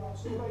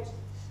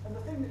 And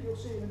the thing that you'll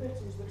see in a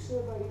bit is that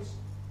surveys,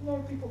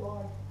 people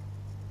lie.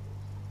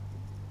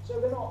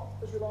 So they're not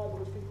as reliable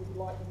as people would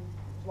like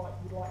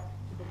to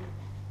believe.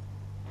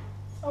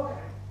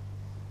 Okay.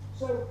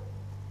 So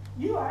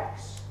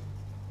UX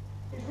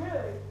is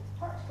really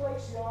practical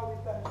HCI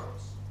with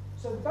benefits.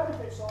 So the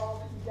benefits are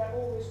that you get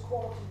all this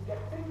quality, you get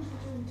things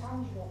that are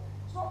intangible.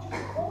 It's not just the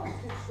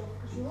qualitative stuff,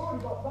 because you've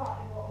already got that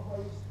in a lot of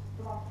ways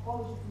from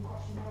anthropology, from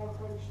questionnaire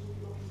approaches, if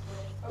you're looking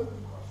for open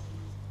questions.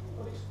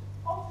 but it's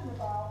often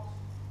about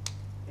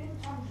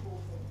intangible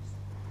things.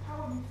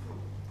 How are you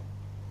feeling?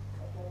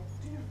 Okay.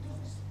 Does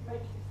this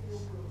make you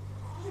feel good?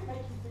 Does it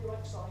make you feel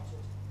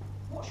excited?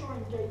 What's your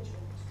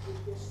engagement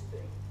with this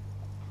thing?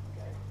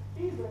 Okay.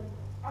 Even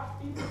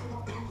if you're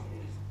not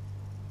using it,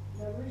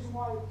 the reason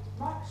why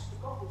Macs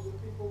took off was that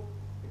people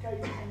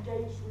became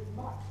engaged with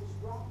Mac as a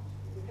brand.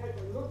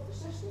 They loved the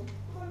system,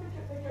 but then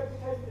they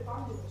became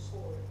evangelists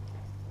for it.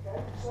 Okay,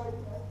 so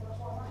that's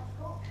why Mac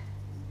took off.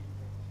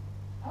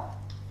 Huh?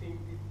 Think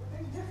different.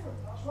 Think different.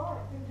 That's right.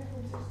 Think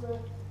different is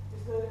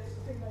the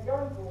thing they're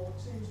going for. It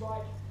seems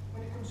like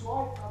when it comes to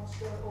iPads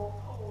or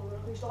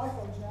at least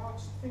iPhones now,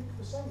 it's think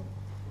the same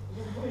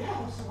as everybody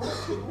else.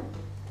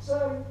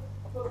 So,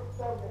 but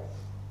there we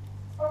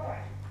go.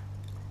 Okay.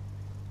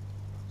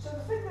 So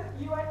the thing that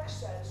UX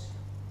says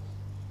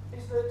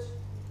is that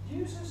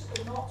users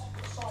are not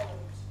silent.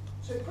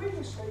 So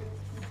previously,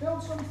 we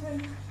build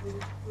something, we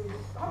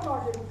have an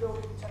idea, we build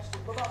it, we test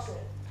it, but that's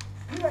it.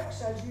 UX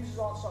says users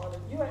aren't silent.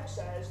 UX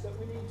says that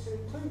we need to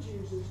include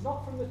users,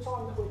 not from the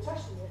time that we're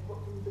testing it, but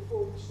from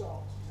before we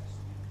start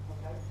testing it.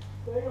 Okay?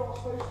 They are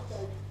supposed to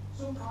take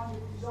some kind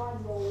of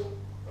design role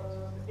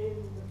in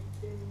the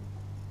thing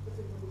that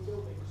we're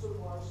building, because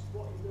otherwise,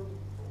 what are you building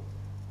it for?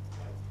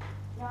 Okay.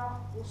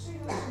 Now, we'll see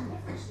that there's some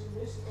differences in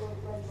this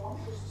later on.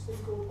 There's this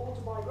thing called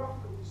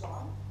autobiographical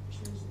design,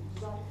 which means that you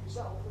design it for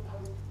yourself and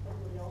hope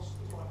everybody else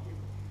is like you.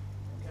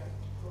 Okay?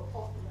 But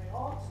often they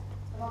aren't.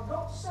 And I've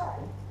got to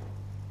say,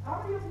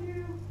 how many of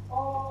you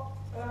are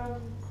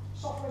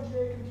software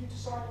engineer, computer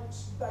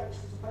science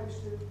based, as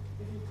opposed to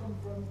if you come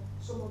from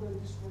some other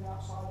discipline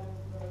outside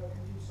of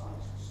computer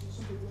science? So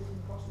some people come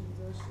across the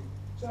university.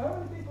 So how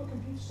many people are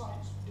computer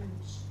science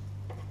dudes?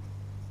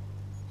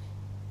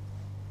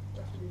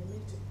 You have to be in a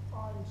meeting.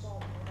 I'm sorry,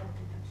 I'm a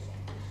computer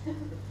scientist.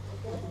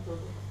 Okay.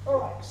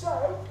 Alright,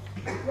 so,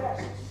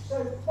 yes, so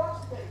that's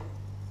the thing.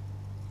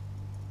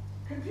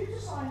 Computer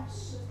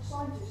scientists,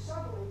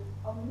 sadly,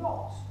 are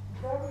not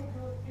very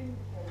good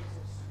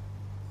indicators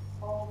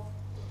of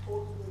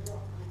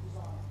autobiographical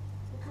design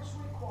because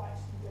we're quite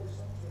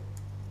egocentric.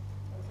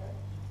 Okay?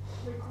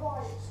 We're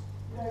quite,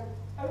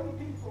 only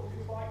people who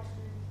like to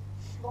do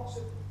lots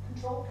of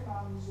control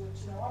commands that,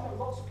 I know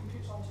lots of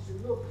computer scientists who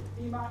love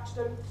Emacs,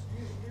 don't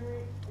use a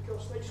GUI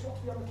because they just want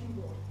to be on the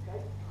keyboard.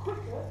 Okay?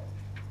 Quicker,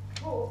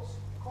 but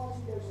quite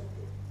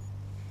egocentric.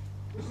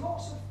 There's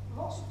lots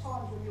of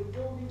times when you're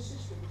building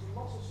systems, and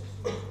lots of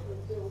systems that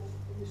are built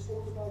in this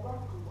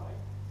autobiographical way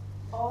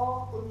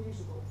are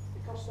unusable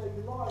because they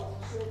rely on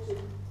a certain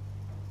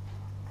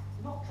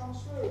not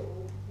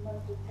transferable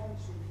mental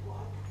chemistry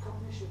like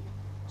cognition.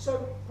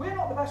 So we're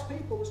not the best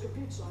people as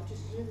computer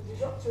scientists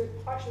to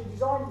actually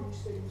design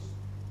these things.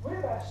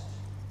 We're best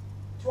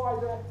to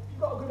either, if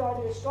you've got a good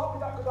idea, start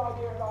with that good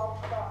idea about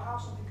how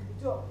something can be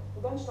done,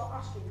 but then start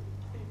asking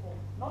people,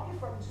 not your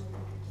friends who are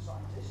computer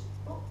scientists,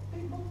 but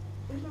people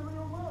in the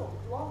real world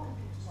who are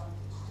computer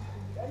scientists.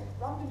 Okay?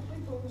 Random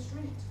people in the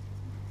street.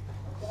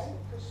 Okay?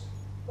 Because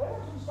they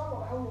don't understand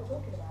what the hell you're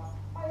talking about.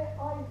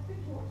 I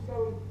think you want to go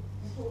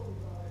and talk to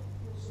them about it.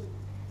 You'll see.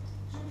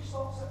 So you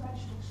start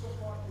mentioning stuff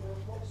like,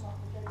 what's an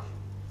application?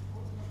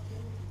 What's an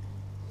application?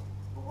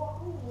 But what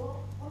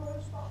are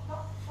those stuff?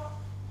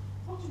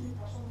 What do you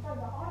press on the phone?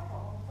 That icon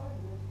on the phone,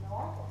 there's no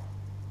icon.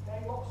 Okay,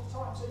 lots of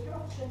times. So you're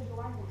going to have to change the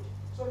language.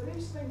 So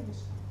these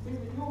things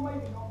mean that you're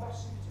maybe not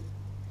best suited.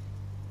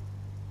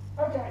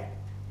 Okay.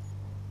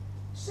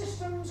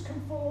 Systems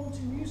conform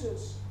to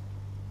users,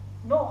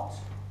 not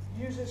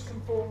users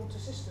conform to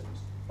systems.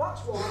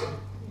 That's why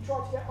you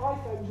try to get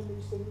iPhones and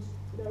these things,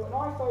 an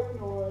iPhone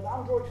or an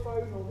Android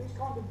phone or these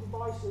kind of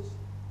devices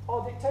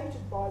are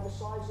dictated by the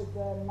size of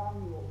their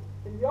manual.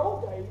 In the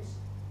old days,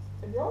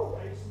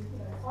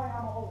 I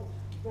am old,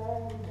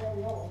 very,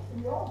 very old.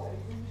 In the old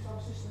days, we used to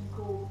have a system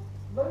called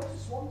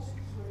Lotus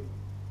 163,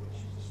 which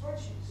is the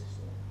spreadsheet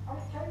system, and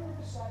it came with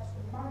a set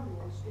of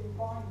manuals in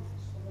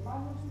binders, and the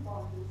manuals and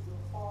binders were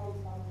 5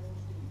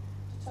 manuals deep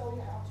to tell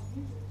you how to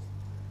use it.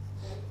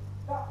 So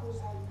that was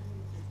how you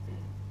used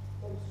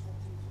Lotus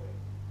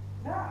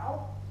 123.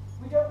 Now,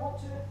 we don't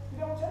want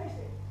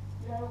anything.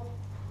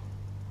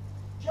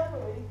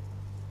 Generally,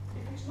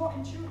 if it's not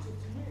intuitive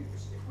to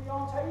use, if we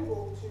aren't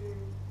able to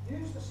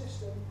use the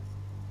system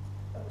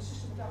and the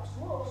system adapts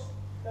to us,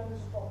 then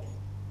there's a problem.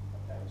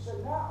 Okay, so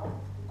now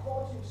the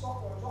quality of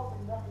software is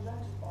often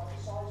represented by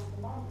the size of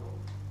the manual.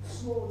 The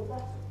smaller the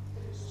better.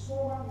 If it's a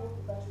small manual,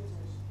 the better it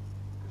is,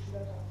 because you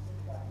don't have to think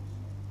about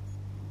using it.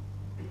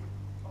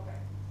 Okay.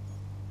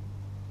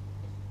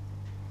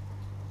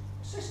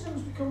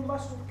 Systems become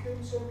less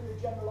concerned with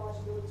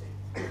generalizability.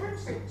 For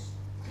instance,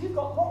 you've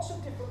got lots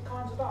of different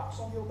kinds of apps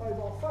on your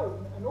mobile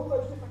phone, and all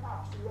those different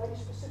apps do a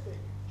specific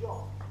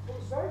job. But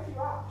there's very few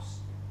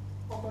apps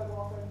on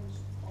mobile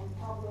phones, on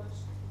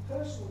tablets,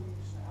 personal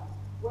use now,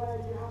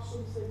 where you have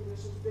something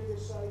that's as big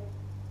as, say,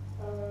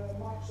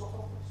 Microsoft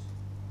Office,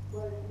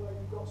 where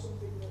you've got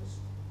something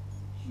that's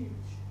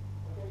huge.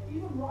 Okay?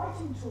 Even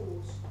writing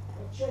tools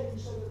have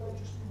changed so that they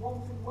just do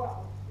one thing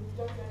well, and you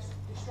don't get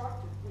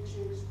distracted, which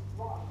is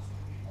write.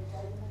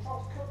 Okay? And they try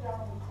to cut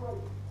down on the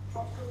code.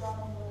 try to cut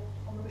down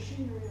on the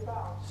machinery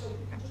about, so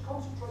you can just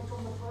concentrate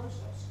on the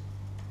process,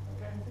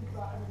 okay, and think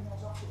about everything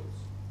else afterwards.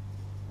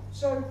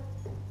 So,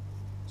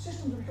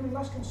 systems are becoming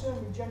less concerned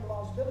with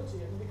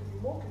generalizability and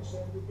becoming more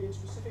concerned with being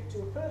specific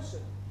to a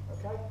person,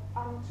 okay,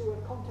 and to a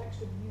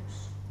context of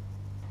use.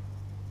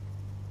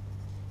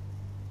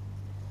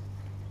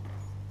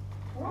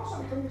 We're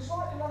also becoming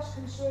slightly less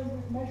concerned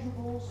with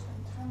measurables and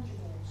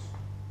tangibles.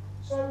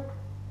 So,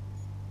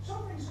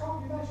 some things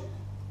can't be measured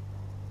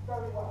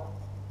very well,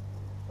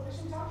 but it's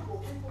intangible.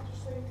 People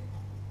just think,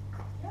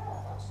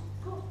 yeah, that's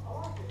good, I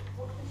like it.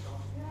 What do you think of?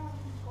 Yeah, I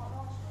think it's quite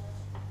nice.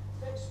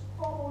 It's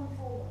far more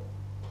informal.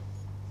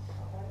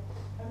 Okay?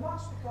 And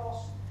that's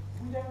because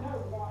we don't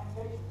know about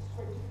engagements. It's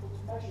very difficult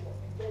to measure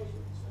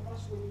engagements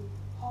unless we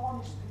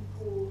harness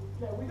people.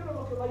 Yeah, we're going to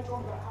look at later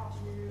on about how to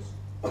use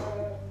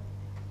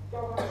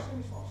galvanic stim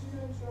response. Who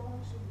knows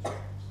galvanic stim response?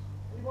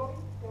 Anybody?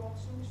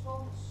 Galvanic stim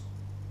response?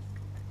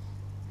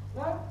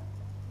 No?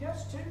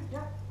 Yes? Two?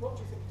 Yeah? What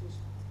do you think it is?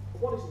 Or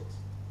what is it?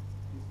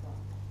 Is that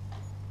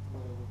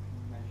where we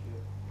can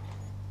measure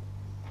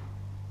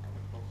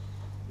across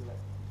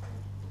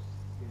electrical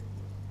skin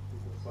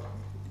with the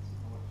psychometrics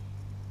how much?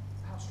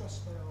 How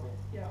stressed they are.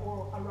 Yeah,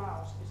 or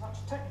aroused. It's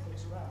actually technically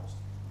it's aroused,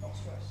 not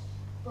stressed.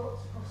 But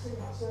obviously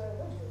that's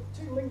those are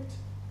two linked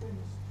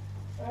things.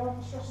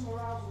 Stress and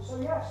arousal. So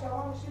yes,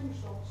 galvanic skin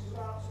response is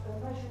about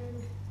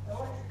measuring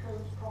electric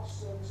currents across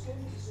the skin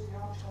to see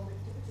how much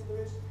conductivity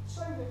there is,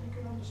 so that you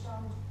can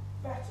understand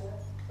better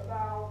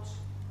about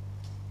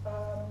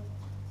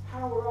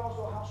how aroused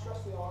or how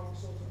stressed they are at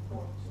certain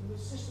points. And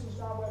there's systems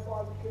now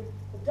whereby we can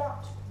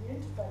adapt the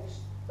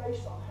interface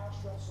based on how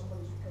stressed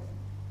somebody's becoming.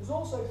 There's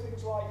also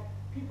things like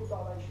pupil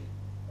dilation.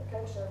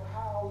 Okay, so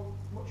how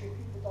much your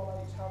pupil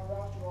dilates, how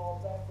aroused you are,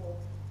 therefore,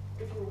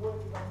 if you're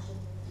working on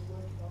something, if you're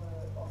working on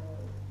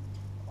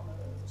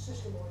a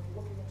system, or if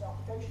you're looking at an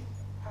application,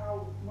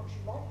 how much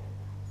you like it.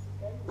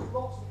 Okay, there's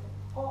lots of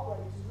heart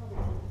rate is another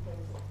good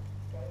indicator.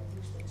 Okay, of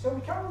these things. So we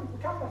can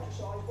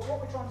metricize, but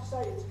what we're trying to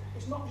say is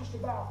it's not just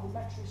about the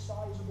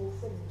metricisable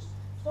things.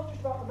 It's not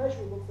just about the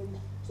measurable things.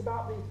 It's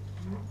about the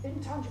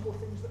intangible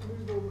things that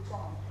move all the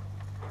time.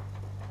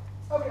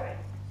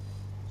 Okay,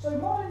 so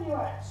modern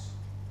UX.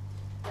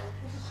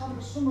 This is kind of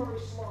a summary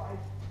slide.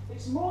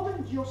 It's more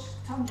than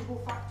just tangible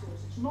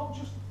factors. It's not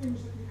just the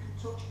things that you can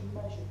touch and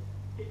measure.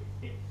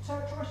 It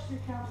tries to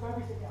account of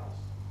everything else.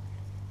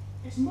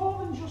 It's more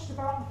than just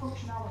about the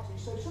functionality.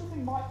 So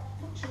something might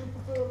functionally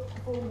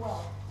perform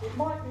well. It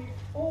might be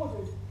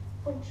ordered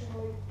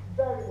functionally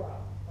very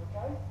well.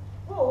 Okay?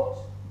 But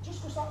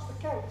just because that's the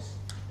case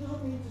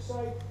doesn't mean to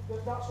say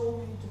that that's all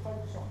we need to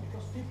focus on,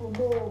 because people are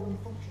more than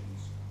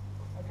functions.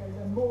 Okay?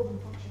 They're more than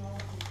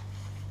functionality.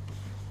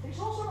 It's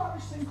also about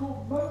this thing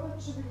called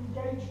moments of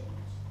engagement.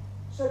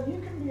 So you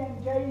can be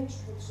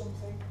engaged with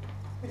something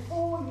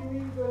before you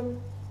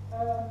even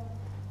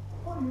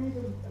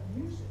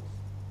abuse it.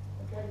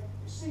 Okay,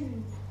 it's seen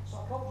in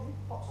psychology,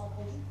 pop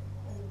psychology,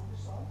 on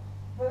this side,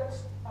 that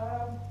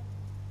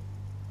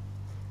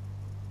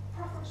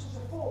preferences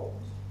are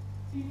formed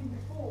even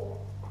before.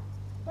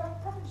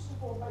 Preferences are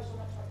formed based on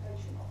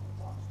expectation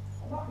oftentimes,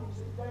 and that means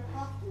that you don't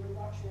have to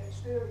actually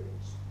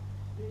experience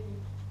the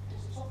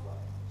piece of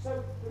software.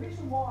 So the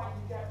reason why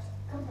you get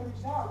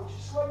companies now which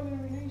are slowly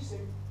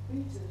releasing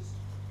betas,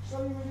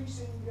 slowly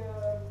releasing,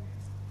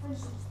 for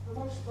instance, the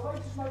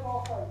latest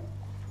mobile phone,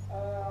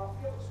 I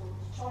forget what it's called,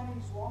 it's a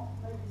Chinese one,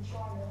 made in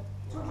China,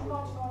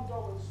 $299.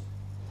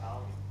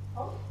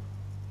 Oh?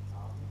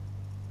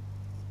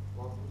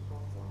 I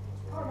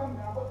can't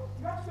remember now, but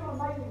you have to be on a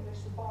mailing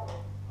list to buy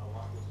it.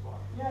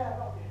 Yeah,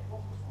 that'll be it,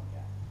 1+1,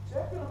 yeah. So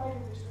you have to be on a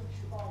mailing list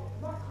to buy it,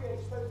 and that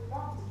creates both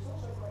demand, but it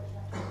also creates an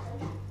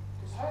expectation.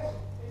 Because hey,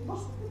 it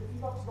must be good if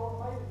you've got to go on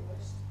a mailing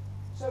list.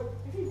 So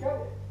if you get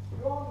it,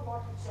 you aren't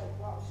likely to say,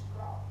 wow, this is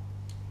crap.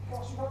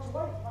 Because you've had to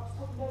wait, you've had to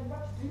put your name, you've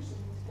had to do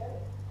something to get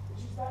it,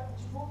 which is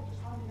more than just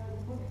handing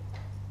over money.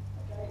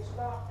 Okay, it's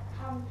about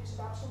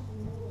something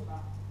more than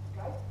that.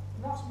 Okay?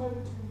 And that's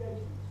moment of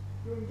engagement.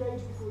 You're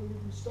engaged before you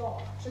even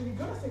start. So you're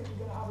going to think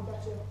you're going to have a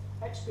better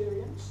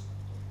experience.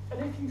 And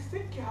if you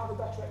think you have a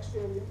better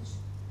experience,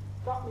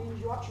 that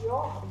means you actually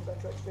are having a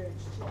better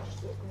experience. It's not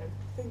just that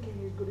thinking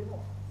is good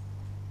enough.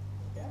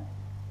 Yeah?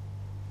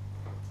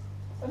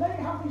 And then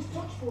you have these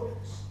touch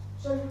points.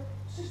 So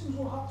systems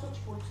will have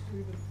touch points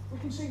through them. We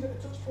can see that a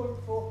touch point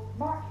for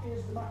Mac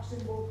is the Mac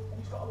symbol, and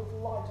it's got a little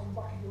light on the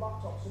back of your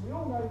laptop. So we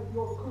all know that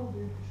you're a cool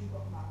dude because you've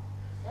got a Mac.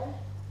 Okay?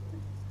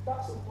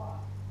 That's the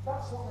plan.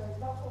 That's what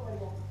they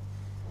want.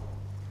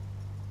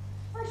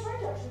 Very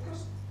strange actually,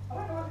 because I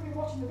don't know whether you've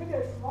been watching the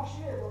video from last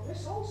year, but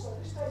this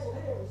table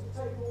here is the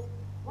table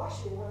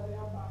last year where they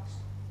had Macs.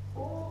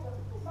 All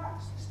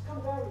Macs, this kind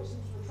of area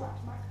seems to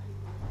attract Mac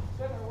people.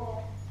 Don't know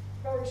why.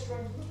 Very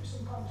strange. There must be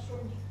some kind of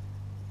strange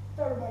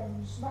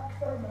Mac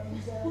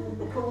pheromones there in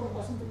the corner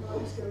or something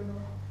like this going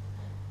on.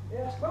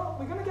 Yes, well,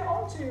 we're going to get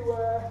on to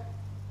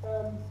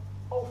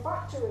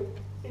olfactory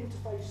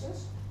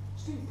interfaces.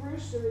 Steve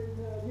Brewster in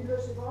the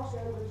University of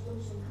Glasgow has done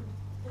some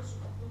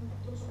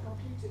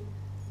computing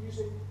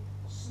using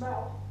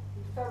smell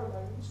with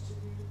pheromones to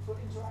do for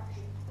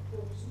interaction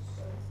purposes,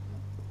 so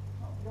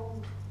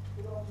not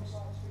beyond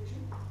science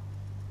fiction.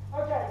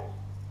 Okay,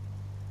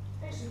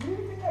 it's a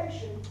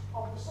unification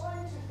of the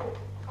scientific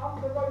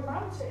and the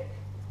romantic.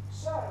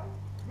 So,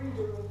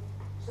 reader of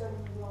 7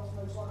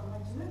 Motorcycle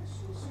Maintenance,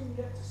 you'll soon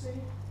get to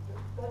see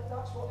that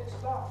that's what it's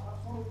about.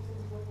 That's one of the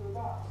things that we're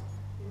about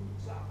in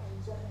 7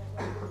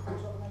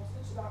 Motorcycle Maintenance.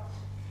 It's about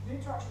the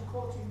interaction of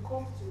quality and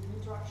quantity, the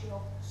interaction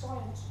of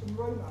science and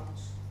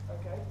romance.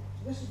 Okay,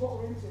 so this is what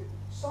we're into.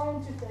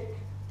 Scientific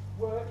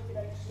work in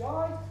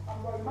HCI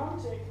and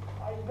romantic,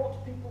 i.e. what do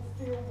people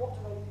feel,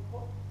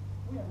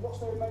 what's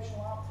their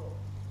emotional output.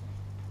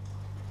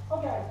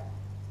 Okay,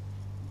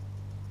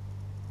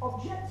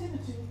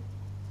 objectivity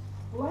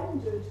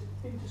blended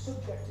into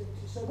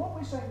subjectivity. So what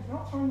we're saying is we're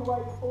not throwing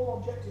away all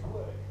objective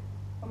work,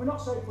 and we're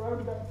not saying we're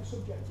only going for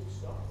subjective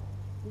stuff.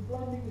 We're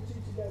blending the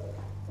two together,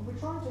 and we're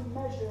trying to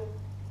measure.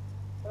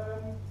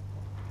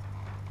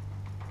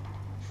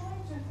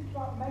 Trying to think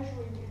about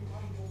measuring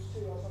intangibles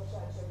too, as I've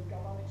said. So we've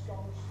got galvanic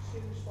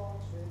skin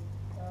response, with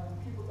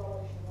pupil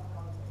dilation, and that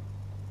kind of thing.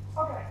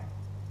 Okay.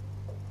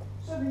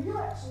 So the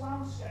UX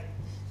landscape.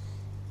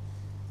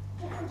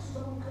 Differences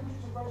among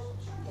countries and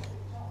races.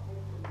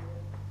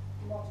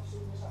 You might have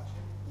seen this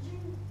actually. Did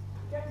you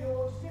get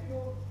your thing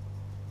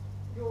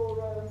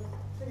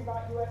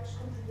about UX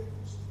country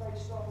differences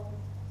based on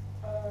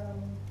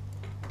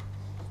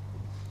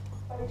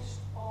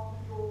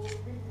your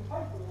reading the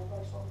paper or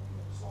based on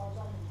the slides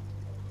and reading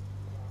the paper?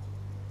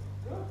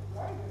 Good,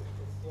 very good.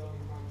 It's the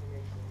only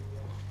confirmation,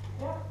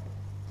 Yeah.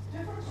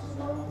 Differences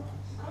among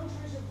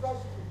countries of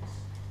residence.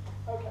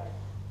 Okay.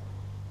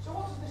 So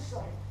what does this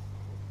say?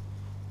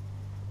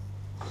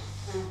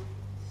 It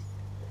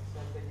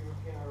says that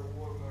Europeans are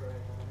warmer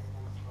and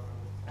Americans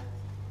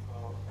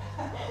are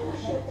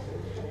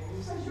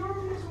It says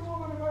Europeans are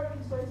warmer and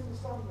Americans don't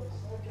understand this.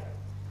 Okay.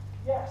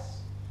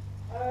 Yes.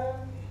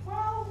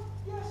 Well,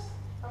 yes.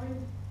 I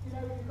mean,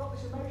 you've got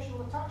this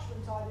emotional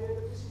attachment idea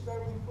that this is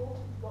very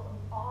important. You've got an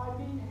I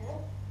mean here,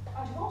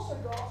 and you've also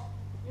got,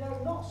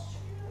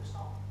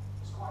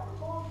 it's quite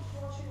important to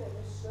watch here,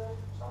 this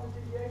standard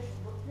deviation.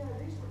 But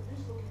these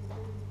looking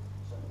really,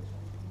 certainly this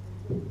one's looking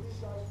pretty good. These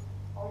guys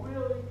are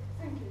really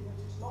thinking that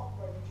it's not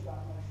very much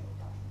about emotional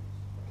attachments.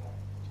 Okay,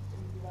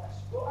 in the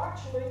US, but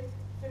actually,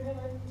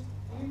 Finland,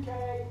 the UK,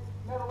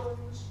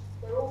 Netherlands,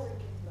 they're all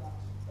thinking that.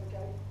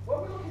 Okay,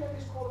 when we're looking at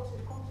this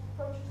qualitative quantitative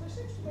approaches, there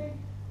seems to be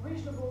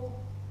reasonable.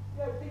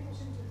 People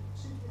seem to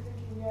be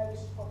thinking, yeah,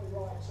 this is probably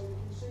right. So you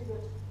can see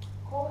that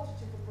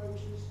qualitative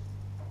approaches.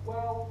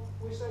 Well,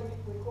 we're saying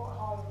we're quite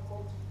high on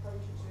qualitative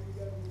approaches. Here we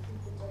go with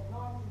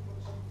 2.89,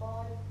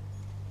 2.75.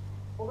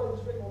 Although there's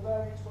a bit more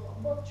variance, but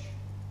not much.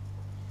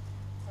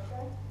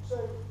 Okay,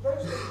 so those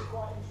things are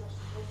quite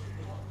interesting.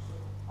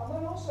 And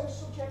then also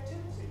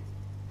subjectivity.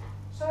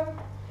 So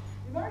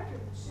the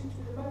Americans seem to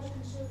be the most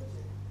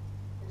conservative,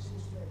 it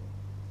seems to me,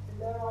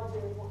 in their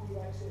idea of what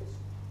UX is.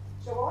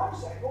 So I'm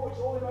saying, it's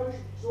all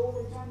emotion, it's all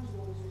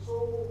intangibles, it's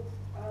all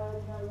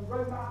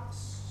romance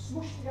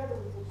smushed together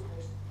with all of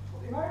this.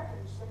 But the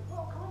Americans think,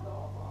 well, kind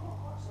of, but I'm not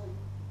quite so.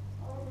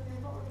 I'm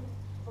not really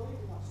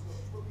believing that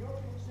stuff. But the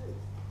Europeans do.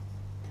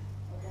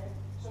 Okay,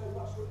 so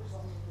that's good because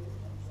I'm going to do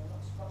it. So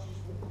that's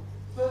useful.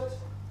 But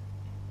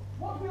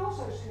what do we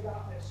also see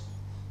about this?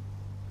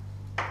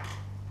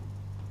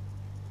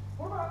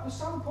 What about the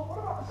sample? What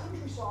about the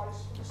country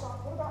size?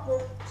 What about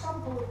the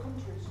sample of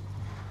countries?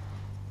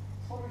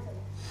 What do we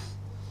think?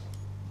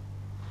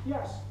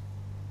 Yes.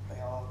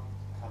 They are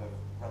kind of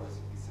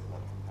relatively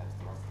similar compared to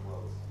the rest of the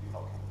world. You've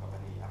not come up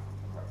any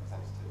African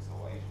representatives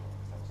or Asian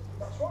representatives.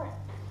 That's right.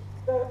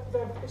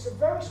 It's a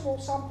very small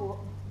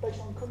sample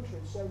based on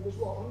countries. So there's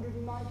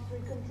 193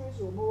 countries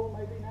or more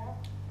maybe now.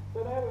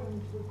 And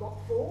we've got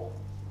 4.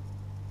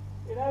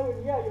 And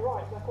yeah, you're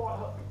right. They're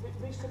quite.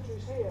 These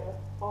countries here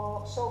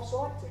are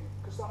self-selecting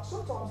because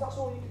sometimes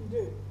that's all you can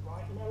do,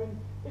 right? And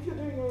if you're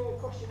doing a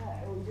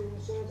questionnaire or you're doing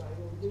a survey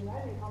or you're doing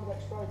any kind of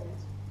experiment,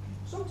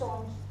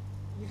 sometimes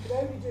you can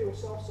only do a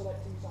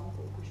self-selecting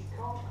sample because you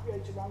can't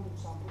create a random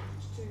sample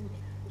because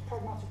it's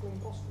pragmatically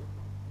impossible.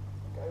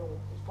 Okay, or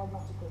it's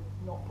pragmatically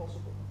not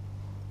possible.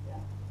 Yeah.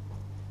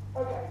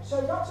 Okay,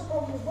 so that's a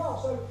problem as well.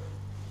 So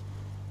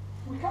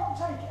we can't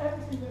take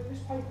everything that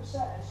this paper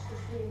says as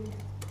being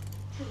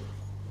true.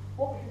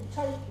 What we can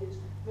take is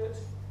that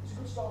it's a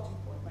good starting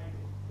point,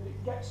 maybe, that it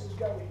gets us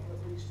going at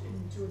least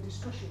into a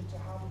discussion to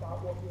have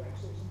about what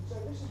UX is. And so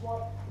this is why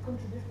the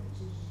country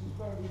differences is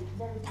very,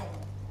 very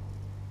clever.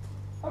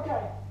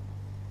 Okay,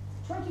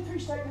 23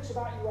 statements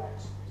about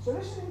UX. So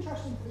this is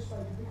interesting for this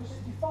paper because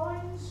it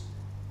defines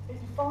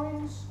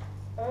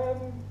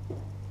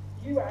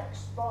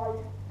UX by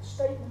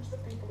statements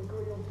that people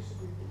agree or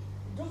disagree with.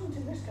 It doesn't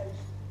in this case,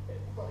 it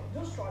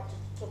does try to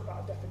talk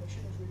about a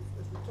definition as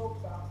we've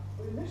talked about,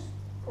 but in this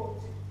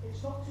point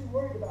it's not too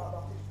worried about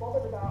that. It's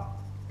bothered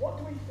about what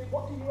do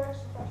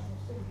UX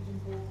professionals think is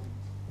important.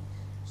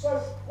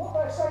 So what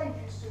they're saying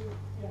is to,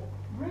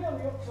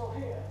 really up till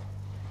here,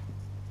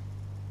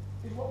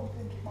 is what we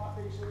think it might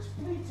be. So it's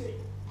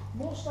fleeting,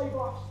 more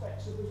stable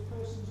aspects of this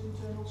person's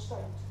internal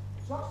state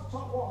So that's the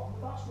top one,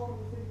 but that's one of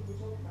the things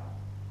we're talking about.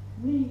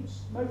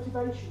 Needs,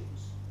 motivations.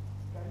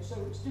 Okay, so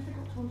it's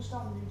difficult to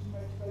understand needs and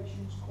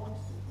motivations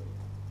quantitatively.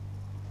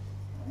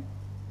 Okay.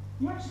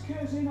 UX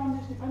occurs in and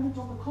is dependent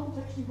on the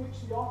context in which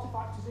the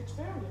artifact is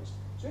experienced.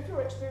 So if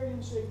you're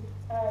experiencing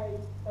a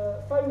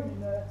phone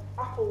in an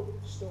Apple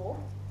store,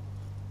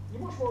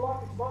 you're much more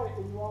likely to buy it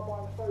than you are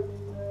buying a phone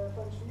in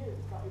Phones for You,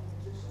 if that even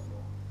exists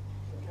anymore.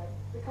 Okay?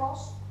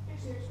 Because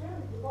it's the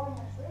experience, you're buying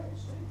an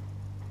experience too.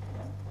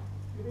 Okay?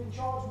 You're being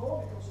charged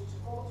more because it's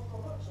a quality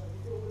product, so if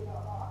you feel good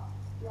about that,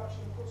 you're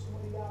actually going to put some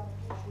money down and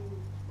gives you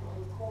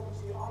a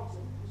quality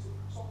item, piece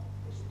of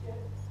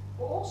kit.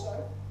 But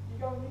also,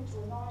 you're going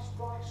into a nice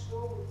bright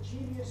store with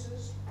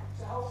geniuses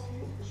to help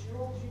you, because you're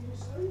all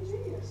geniuses. Are you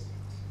genius?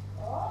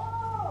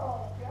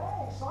 Oh,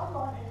 okay.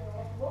 Sideline here,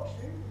 I can watch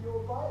you for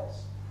your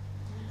bias.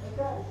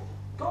 Okay.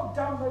 God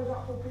damn those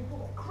Apple people,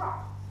 they're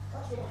crap.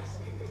 That's what I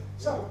say.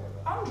 So,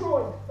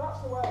 Android, that's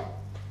the way.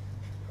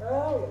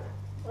 Oh,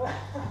 yeah.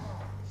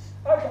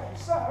 Okay,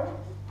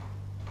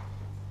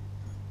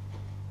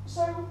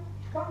 so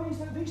that means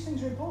that these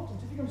things are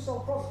important. If you're going to sell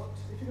a product,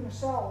 if you're going to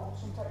sell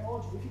some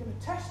technology, if you're going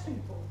to test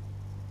people,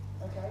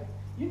 okay,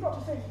 you've got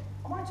to think,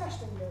 am I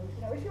testing them?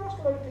 You know, if you ask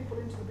a load of people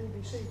into the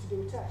BBC to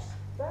do a test,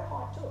 they're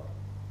hyped up.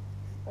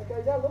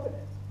 Okay, they're loving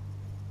it.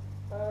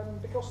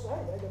 Because,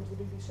 hey, they're going to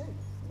the BBC.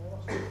 You know,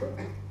 that's a good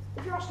thing.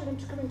 If you're asking them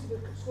to come into the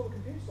School of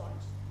Computer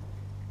Science,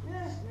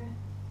 it's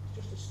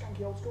just a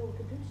skanky old School of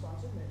Computer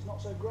Science, isn't it? It's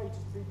not so great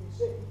as the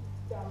BBC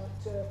down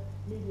at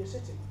Media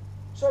City.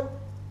 So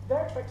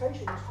their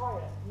expectation is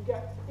higher. You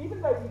get,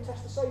 even though you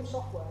test the same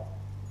software,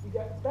 you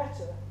get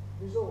better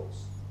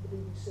results at the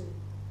BBC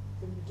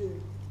than you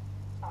do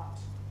at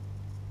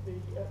the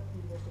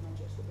University of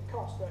Manchester,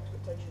 because their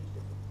expectation is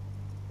different.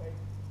 Okay?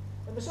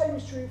 And the same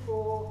is true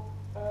for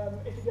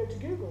if you go to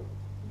Google.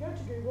 You go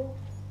to Google,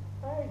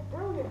 hey,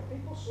 brilliant,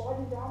 people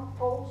sliding down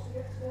poles to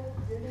get to their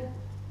dinner,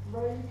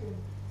 break, and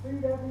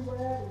food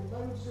everywhere, and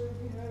loads of,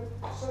 you know,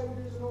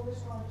 sodas and all this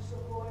kind of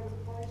stuff all over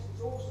the place.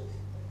 It's awesome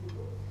at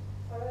Google.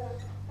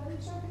 And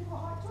so people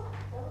are hyped up.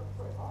 They're up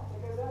for it, right? They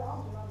go there,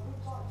 I'm going to have a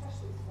good time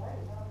testing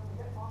today, and then I'm going to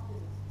get my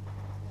dinner.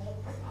 You know,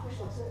 pretty much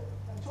that's it.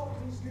 And talk to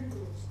these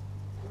Googlers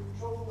who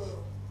control the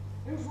world.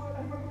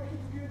 Anybody working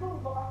for Google?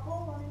 We've got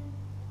Apple, I mean,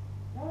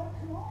 no,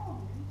 come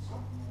on, we need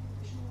some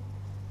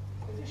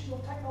additional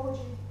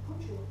technology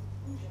punch up.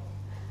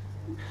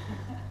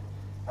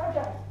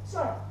 Okay,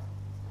 so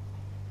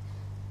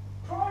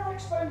prior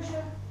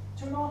exposure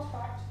to an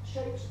artifact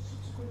shapes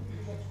subsequent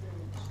user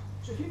experience.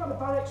 So if you've had a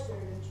bad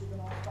experience with an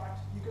artifact,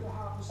 you're going to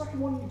have the second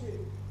one you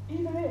do,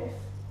 even if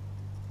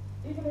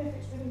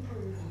it's been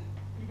improved,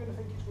 you're going to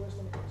think it's worse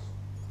than it is.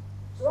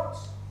 So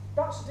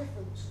that's the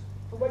difference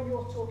for when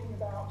you're talking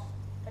about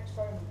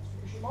experiments,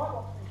 because you might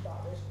want to think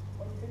about this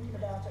when you're thinking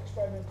about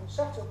experimental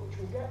setup, which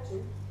we'll get to,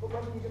 but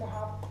when you're going to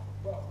have,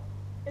 well,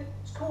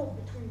 it's called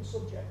between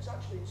subjects.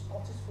 Actually, it's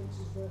participants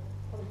is the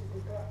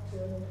politically correct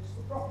term, and it's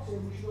the proper term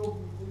we should all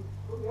be using.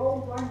 But the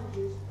old language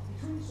is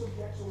between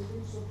subjects or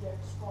within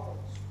subjects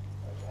trials.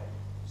 Okay.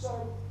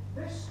 So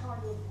this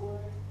kind of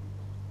work,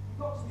 you've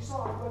got to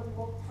decide whether you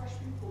want fresh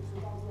people to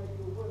evaluate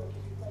your work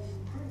if you've made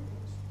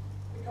improvements,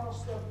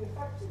 because they'll be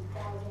affected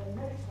by their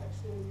negative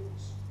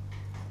experience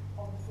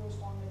on the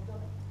first time they've done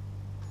it.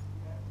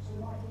 Okay. So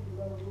they might give you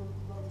lower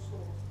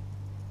scores.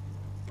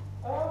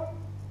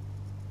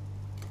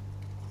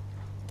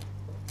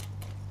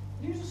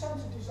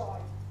 User-centered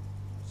design.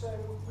 So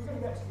we're going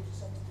to get to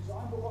user-centered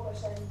design, but what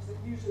they're saying is that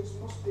users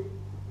must be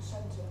the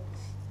centre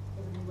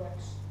of the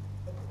UX,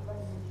 of any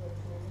user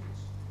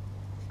experience.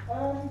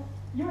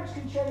 UX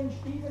can change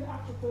even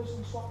after a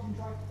person stopped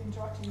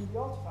interacting with the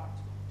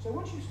artifact. So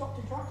once you've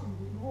stopped interacting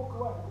with it, you walk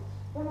away,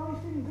 then are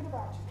you feeling good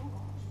about it? Oh,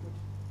 that's good.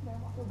 You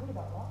know, I feel good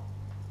about that.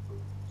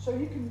 So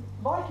you can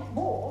like it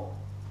more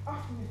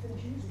after you finish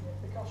using it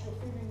because you're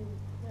feeling,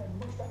 you know,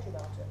 much better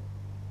about it.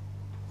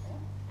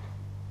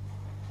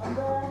 And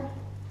then,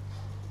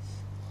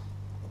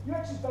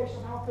 UX is based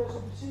on how a person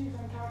perceives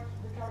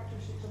the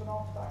characteristics of an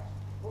artifact,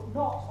 but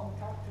not on the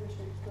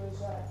characteristics per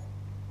se.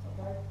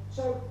 Okay?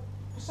 So,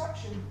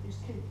 perception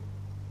is key.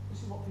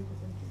 This is what people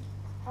are thinking.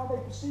 How they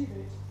perceive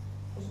it,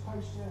 as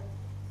opposed to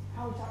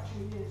how it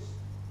actually is.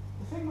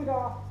 The thing with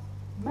our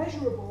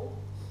measurable,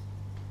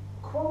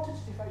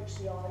 quantitative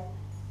HCI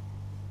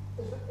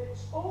is that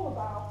it's all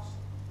about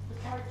the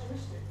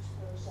characteristics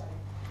per se.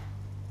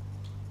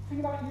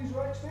 Think about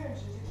user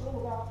experiences, it's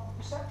all about the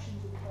perceptions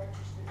of the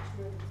characteristics,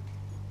 really.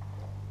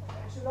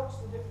 Okay, so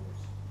that's the difference.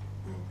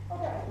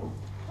 Okay,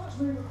 let's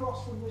move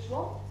across from this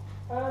one.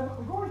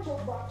 We've already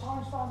talked about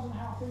time spans and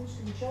how things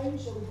can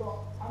change, so we've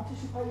got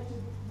anticipated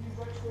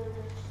user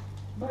experience,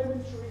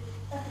 momentary,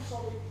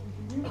 episodic, and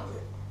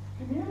communicative.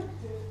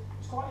 Communicative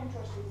is quite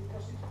interesting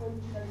because it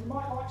depends, you know, you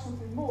might like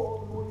something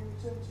more the more you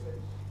return to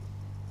it.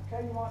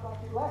 Okay, you might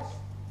like it less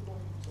the more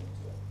you return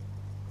to it.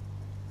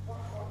 So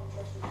that's quite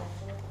interesting.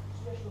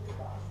 So let's look at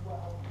that as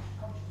well,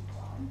 conscious of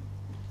time.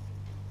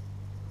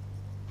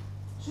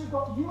 So we've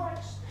got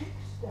UX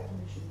PICS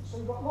definitions. So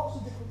we've got lots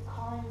of different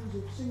kinds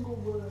of single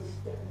word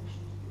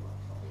definitions of UX,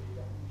 not really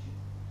definition.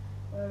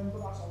 but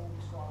that's how we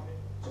describe it.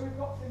 So we've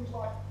got things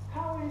like,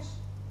 how is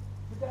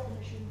the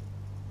definition,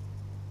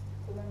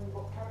 and then we've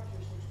got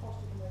characteristics,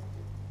 positive and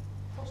negative.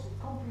 Positive,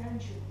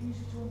 comprehension,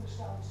 easy to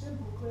understand,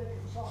 simple, clear,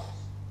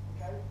 concise.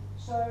 Okay?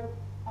 So,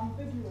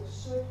 ambiguous,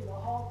 circular,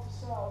 hard to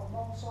sell,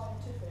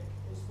 non-scientific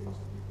is things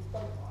that people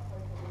don't like,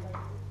 they call them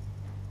negative.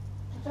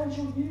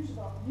 Potential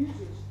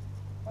users,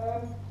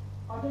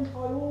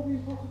 identify all the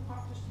important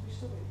factors to be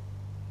studied.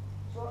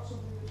 So that's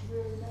something that's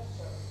really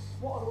necessary.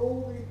 What are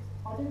all the,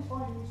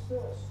 identifying these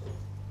first,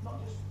 not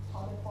just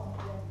identifying at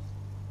the end.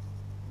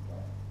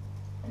 Okay.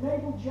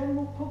 Enable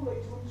general public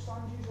to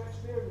understand user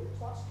experience.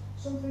 That's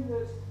something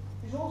that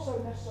is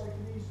also necessary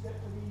for these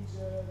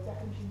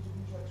definitions of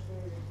user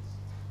experience.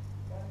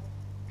 Okay.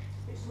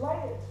 It's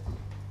layered.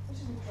 This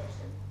is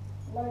interesting.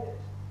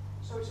 Layered.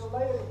 So it's a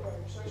layered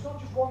approach. So it's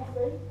not just one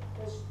thing.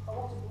 There's a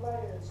lot of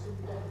layers in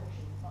the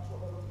definition. That's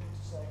what they're looking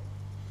to say.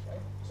 Okay.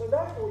 So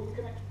therefore, you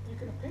can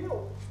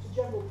appeal to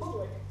general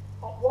public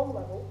at one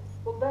level,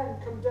 but then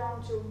come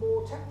down to a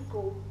more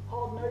technical,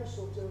 hard-nosed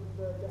sort of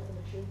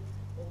definition,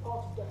 or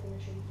part of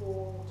definition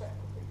for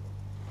technical people.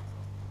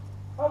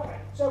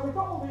 Okay, so we've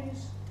got all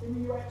these in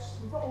the UX,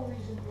 we've got all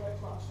these in the UX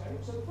landscape.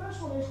 So the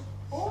first one is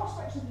all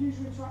aspects of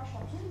user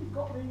interaction. I'm assuming you've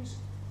got these,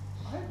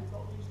 I hope you've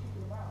got these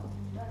kicking around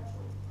in your notes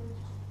or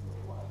printed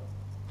or whatever.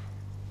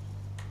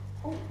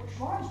 Oh, which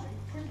reminds me,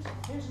 printing,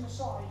 here's an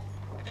aside.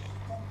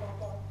 Thank God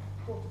I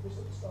thought of this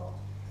at the start.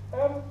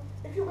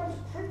 If you're going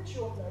to print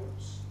your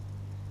notes,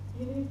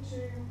 you need to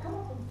come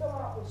up and fill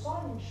out the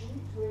signing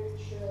sheet,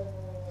 which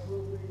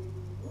will be,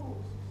 this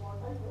is my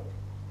paper.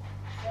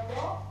 There we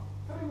are.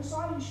 Fill in the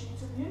signing sheet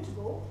at the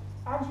interval,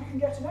 and you can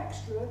get an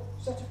extra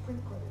set of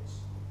print credits.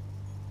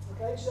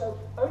 Okay, so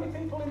only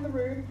people in the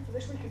room for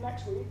this week and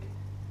next week.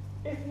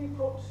 If you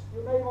put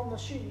your name on the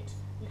sheet,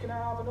 you can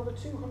have another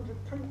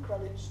 200 print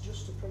credits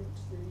just to print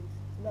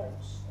the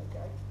notes.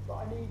 Okay, but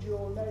I need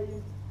your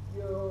name,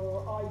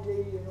 your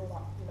ID, and all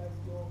that. You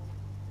know,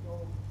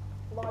 your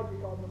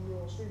library card number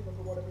or student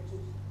number, whatever it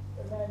is,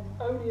 and then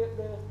only at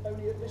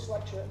this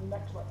lecture and the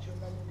next lecture,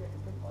 and then you'll get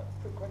your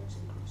print credits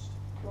increased.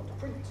 You want to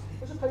print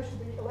as opposed to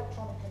be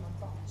electronic and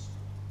advanced.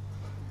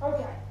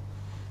 Okay.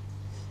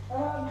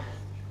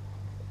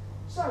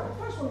 So the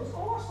first one is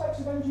all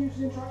aspects of end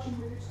user interaction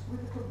with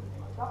the company.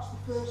 That's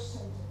the first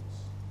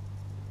sentence.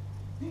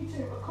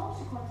 D2, a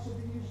consequence of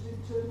the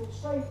user's internal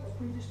state, their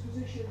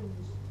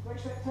predispositions, their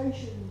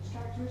expectations,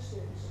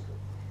 characteristics.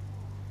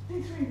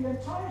 D3, the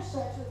entire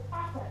set of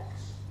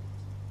affects.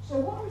 So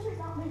what do we think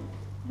that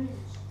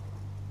means?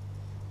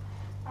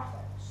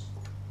 Affects.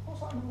 What's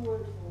that another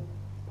word for?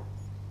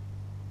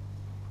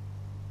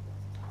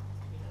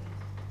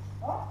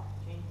 Huh?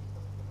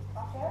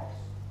 Affects?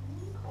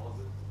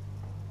 Causes.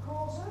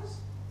 Causes?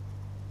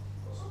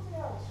 Or something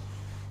else?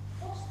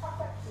 What's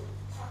affective?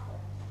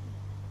 Affect.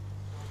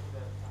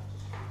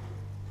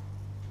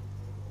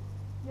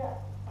 Yeah,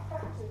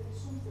 affective is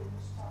something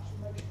that's attached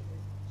emotionally.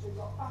 So you've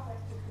got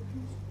affective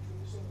computing, which we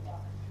were saying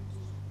about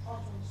computers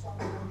trying to understand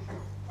emotion,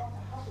 trying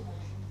to have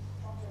emotion,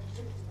 trying to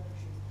exhibit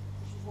emotion,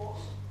 which is what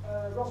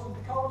Rosalind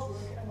Picard's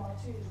work at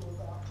MIT is all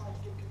about, trying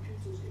to give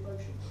computers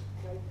emotion,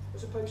 okay,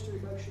 as opposed to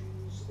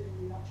emotions in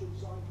the natural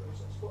design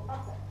process. But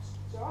affects.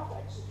 So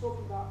affects is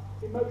talking about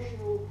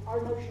our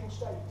emotional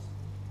state.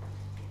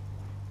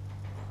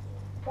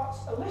 That's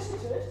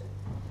elicited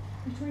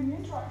between the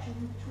interaction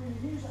between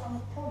the user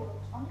and the product,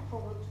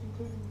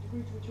 including the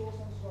degree to which all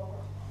senses are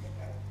gratified.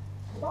 Okay.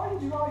 The value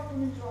derived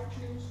from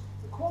interactions,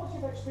 the quality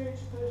of experience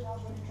a person has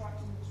when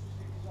interacting with a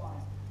specific design.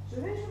 So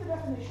these are the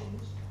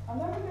definitions, and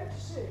then we get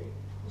to see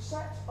the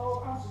set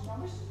of answers.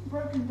 Now this isn't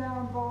broken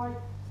down by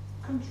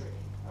country,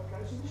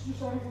 okay, so this is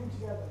just everything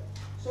together.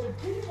 So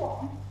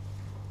D1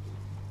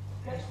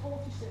 gets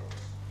 46,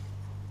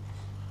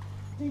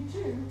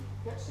 D2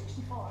 gets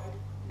 65,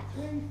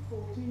 D3,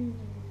 14,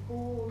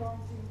 D4,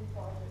 19, D5,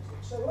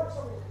 36. So let's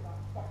have a look at that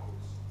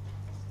backwards.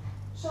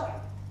 So,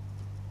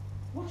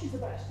 which is the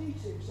best?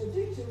 D2. So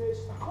D2 is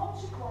a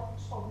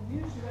consequence of the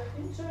user's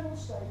internal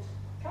state,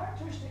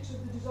 characteristics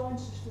of the design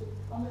system,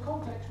 and the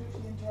context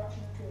which the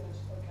interaction occurs.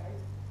 Okay.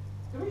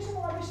 The reason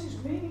why this is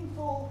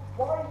meaningful,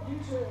 why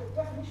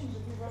definitions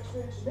of user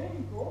experience are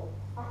meaningful,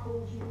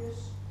 Apple,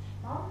 Genius,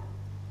 and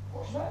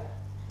what's your name?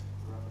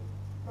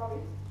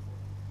 Ravi.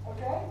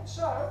 Okay,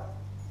 so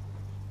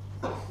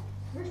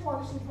the reason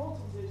why this is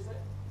important is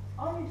that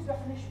I need a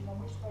definition on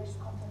which to base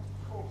the content of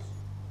the course.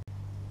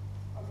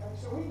 Okay,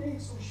 so we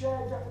need some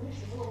shared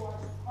definition,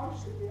 otherwise I'm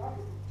just going to be, I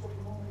could be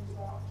talking 1 minute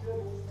about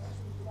gerbils, and the next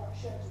one's about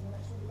sheds, and the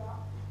next one's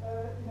about,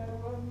 I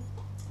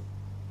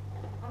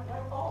don't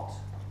know, art.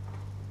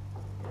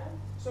 Yeah?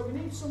 So we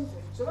need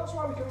something. So that's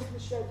why we come into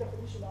this shared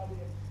definition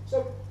idea.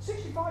 So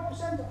 65%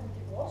 I think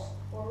it was,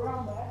 or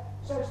around there,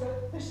 says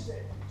that this is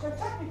it. So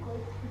technically,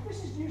 if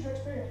this is the user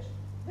experience,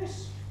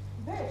 this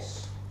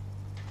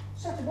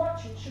set of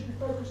lectures should be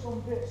focused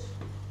on this.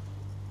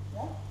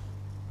 Yeah?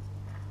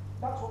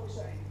 That's what we're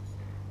saying.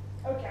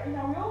 Okay,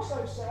 now we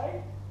also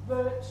say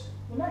that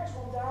the next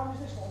one down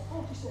is this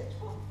one, 46.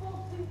 But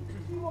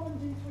D1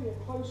 and D3 are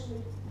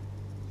closely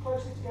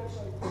closely together.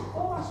 So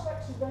all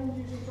aspects of end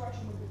user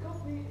interaction with the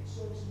company, its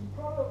services and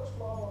products,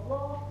 blah, blah,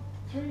 blah.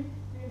 3,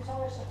 the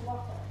entire set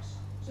of affects.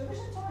 So this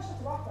entire set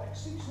of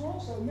affects seems to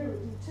also mirror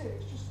D2.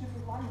 It's just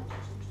different language.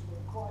 It seems to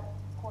work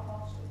quite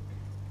nicely.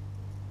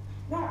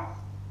 Now,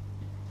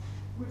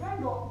 we've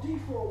then got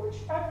D4, which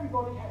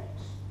everybody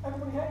hates.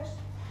 Everybody hates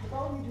the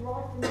value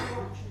derived from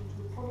interactions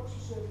with products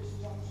or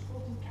services and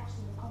supporting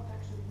casting the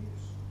context of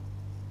use.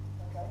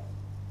 Okay?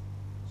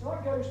 So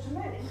that goes to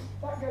me,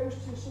 that goes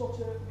to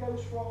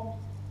goes from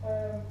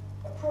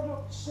a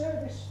product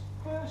service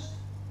first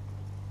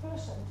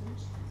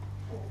sentence,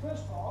 or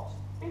first part,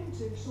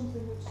 into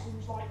something that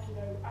seems like,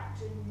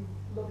 acting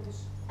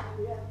lovers at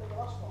the end of the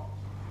last part.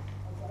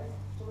 Okay?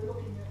 So we're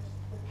looking at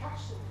the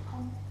casting,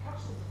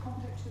 the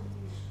context of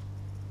use.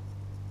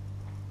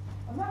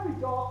 And then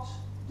we've got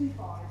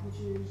D5, which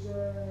is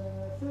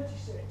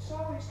 36. So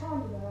it's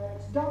kind of there,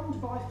 it's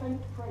damned by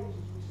faint praise,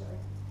 as we say.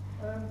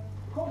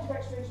 Quality of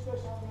experience,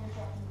 first hand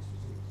interaction with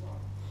specific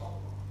design, blah, blah,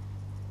 blah.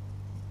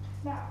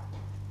 Now,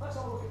 let's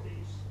have a look at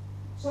these.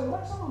 So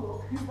let's have a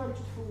look who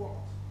voted for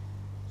what.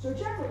 So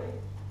generally,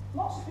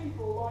 lots of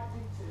people like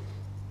D2.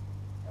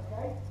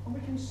 Okay? And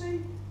we can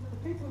see that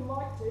the people who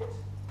liked it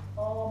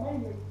are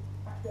mainly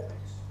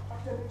academics.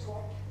 Academics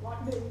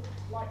like me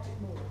liked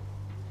it more.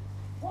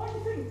 Why do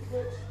you think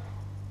that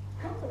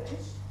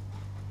companies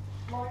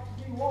like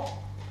D1?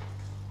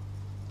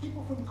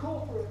 People from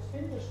corporate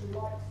industry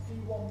like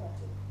D1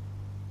 better.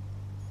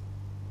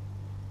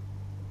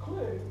 The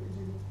clue is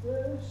in the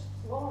first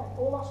line.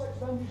 All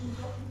aspects of end user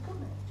interaction with the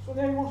company. So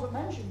the only ones that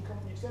mention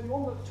company. It's the only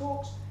one that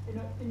talks in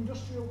an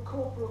industrial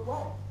corporate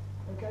way.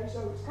 Okay,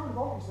 so it's kind of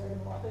obvious they're going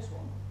to like this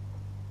one.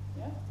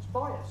 Yeah, it's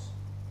bias.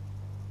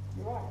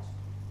 You're right.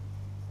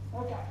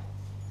 Okay.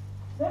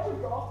 Then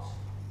we've got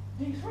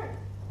D3.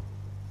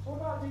 So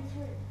what about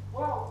D3?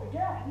 Well,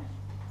 again,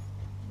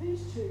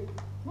 these two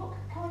look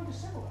kind of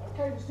similar.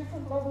 Okay, there's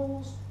different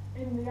levels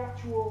in the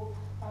actual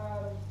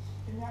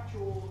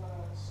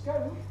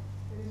scope,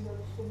 in the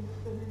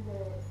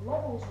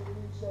levels that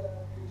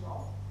these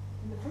are,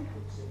 in the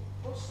frequency,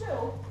 but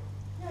still,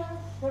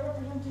 they're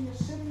representing a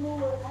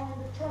similar kind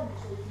of trend.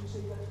 So you can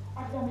see that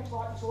academics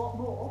like this a lot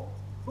more,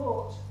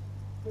 but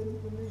than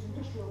these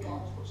industrial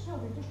guys. But still,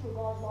 the industrial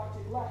guys liked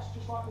it less,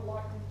 just like they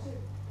liked it too.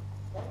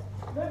 Okay?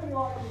 Nobody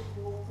liked it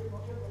before, pretty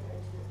much everybody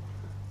hated it.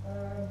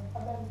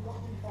 And then you've got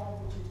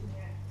D5, which is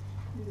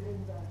neither here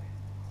nor there.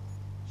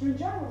 So in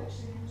general, it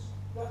seems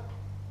that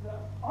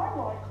I'm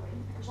likely,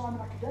 because I'm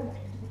an academic,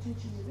 to be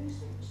teaching you these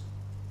things.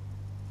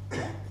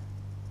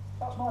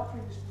 That's my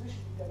predisposition,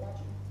 you can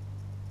imagine.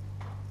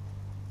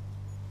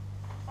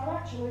 And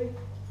actually,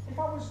 if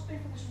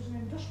this was an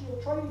industrial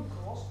training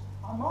course,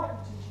 I might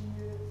be teaching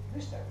you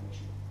this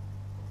definition.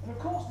 And of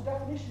course, the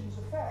definitions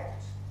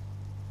affect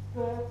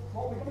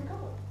what we're going to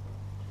cover.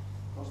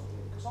 Of course they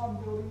do, because I'm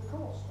building the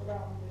course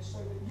around this so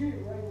that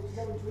you are able to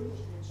go into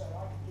industry and say,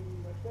 I can give you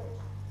your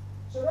experience.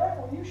 So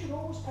therefore, you should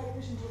always take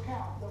this into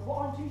account, that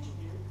what I'm teaching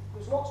you,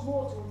 there's lots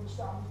more to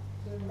understand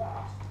than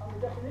that, and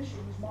the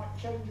definitions might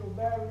change or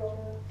vary on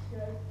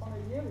a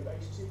yearly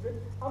basis even,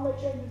 and they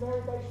change and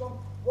vary based on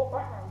what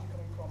background you're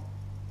coming from.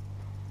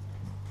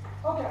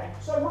 Okay,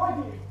 so my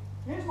view.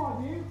 Here's my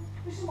view.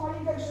 This is my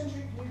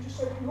egocentric view, just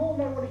so that you all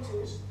know what it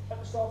is at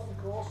the start of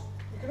the course.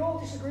 You can all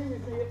disagree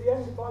with me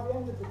by the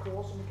end of the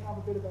course, and we can have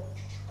a bit of a,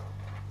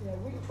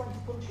 week 20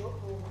 punch-up,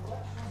 or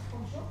let's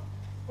punch-up.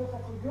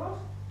 Perfectly good.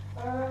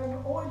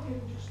 Or you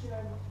can just, sit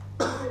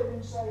in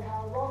and say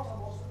how right I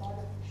was that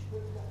the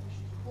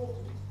definition is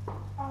important,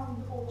 and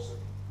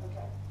awesome.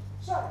 Okay.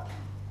 So,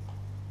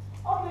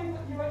 I believe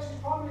that UX is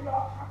primarily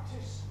about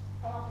practice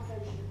and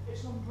application.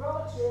 It's an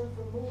umbrella term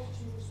for a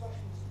multitude of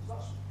specialisms.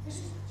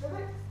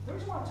 The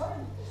reason why I'm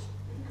telling you this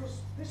is because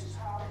this is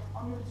how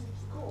I'm going to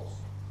teach the course.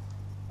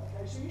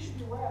 Okay, so you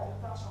should be aware that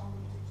that's how I'm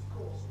going to teach the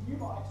course. And you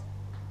might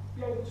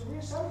be able to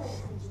reassemble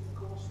the things in the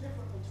course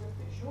differently to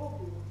fit your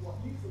view of what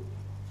you think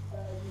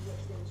user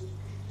experience is,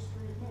 because you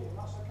disagree with me, and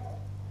that's okay.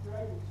 You're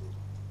able to.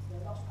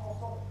 That's part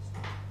of it.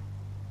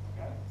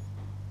 Okay?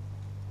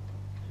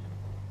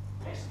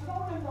 It's a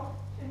phenomenon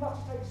in that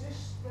it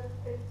exists, that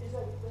it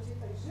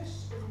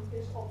exists and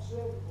is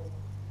observable.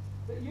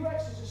 That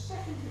UX is a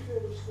secondary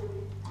field of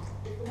study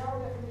if the narrow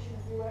definition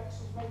of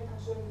UX is mainly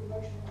concerned with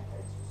emotional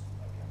indicators.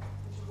 Okay,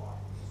 which is what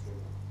I think is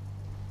true.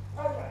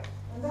 Okay,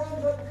 and then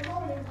the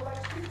phenomenon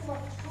collects people,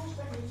 methods, tools,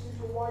 techniques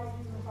into a wide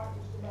human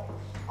factors domain.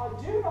 I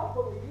do not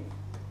believe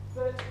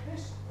that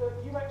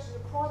UX is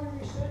a primary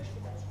research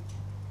domain,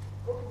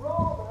 but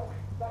rather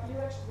that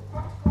UX is a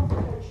practical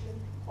application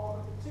of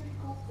a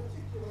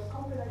particular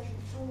combination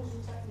of tools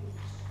and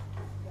techniques.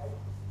 Okay?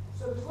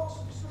 So there's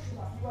lots of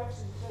discussion about UX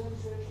is a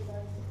research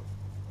domain.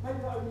 Maybe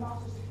that only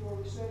matters if you're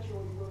a researcher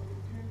or you work at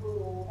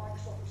Google or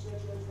Microsoft Research,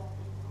 those kind of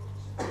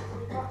things.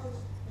 It matters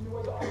in the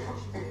way that I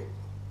teach you.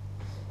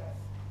 Okay.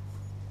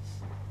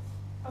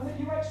 And that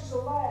UX is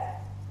a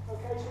layer.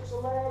 Okay, so it's a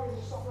layer in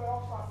the software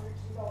artifact for its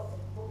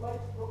development, but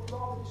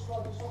rather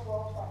describe the software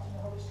artifact in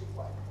a holistic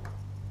way.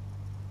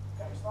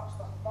 Okay, so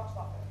that's that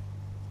bit.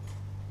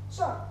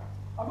 So,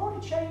 I I've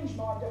already changed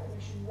my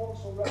definition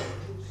once already,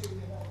 as you'll see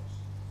in the notes.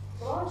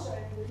 But I'm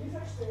saying that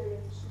user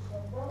experience is an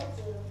umbrella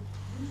term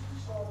used to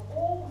describe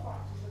all the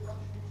factors that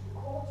contribute to the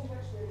quality of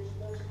experience a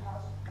person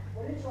has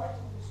when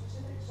interacting with a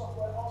specific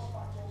software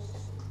artifact or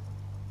system.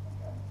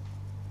 Okay?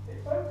 It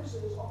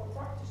focuses on the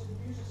practice of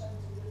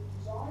user-centered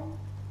design,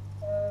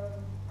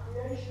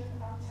 creation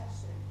and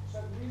testing, so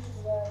the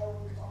users are there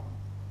all the time,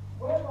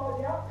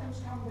 whereby the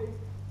outcomes can be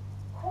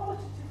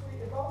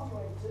qualitatively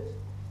evaluated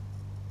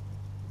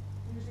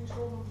using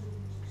small numbers of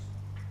users.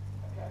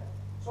 Okay?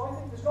 So I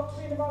think there's got to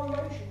be an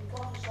evaluation. You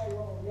can't just say,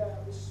 well, yeah,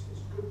 this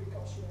is good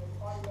because, you know,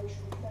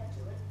 evaluation will connect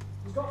to it.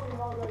 There's got to be an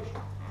evaluation,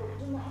 but it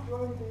doesn't have to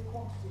only be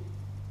quantity.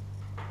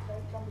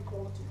 Okay? It can be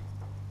quality.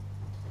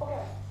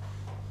 Okay.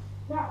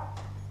 Now,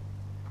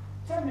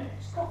 10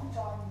 minutes, coffee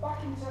time.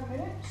 Back in 10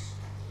 minutes.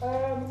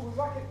 We're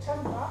back at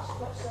 10 past,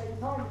 let's say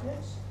 9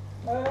 minutes,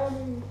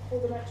 for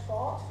the next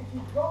part. If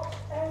you've got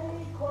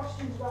any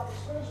questions about this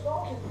first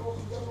part, of course,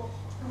 you don't want to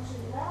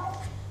continue now.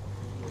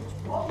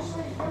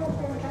 Obviously, if you want to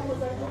be on the camera,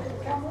 don't look at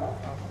the camera.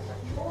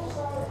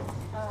 Also,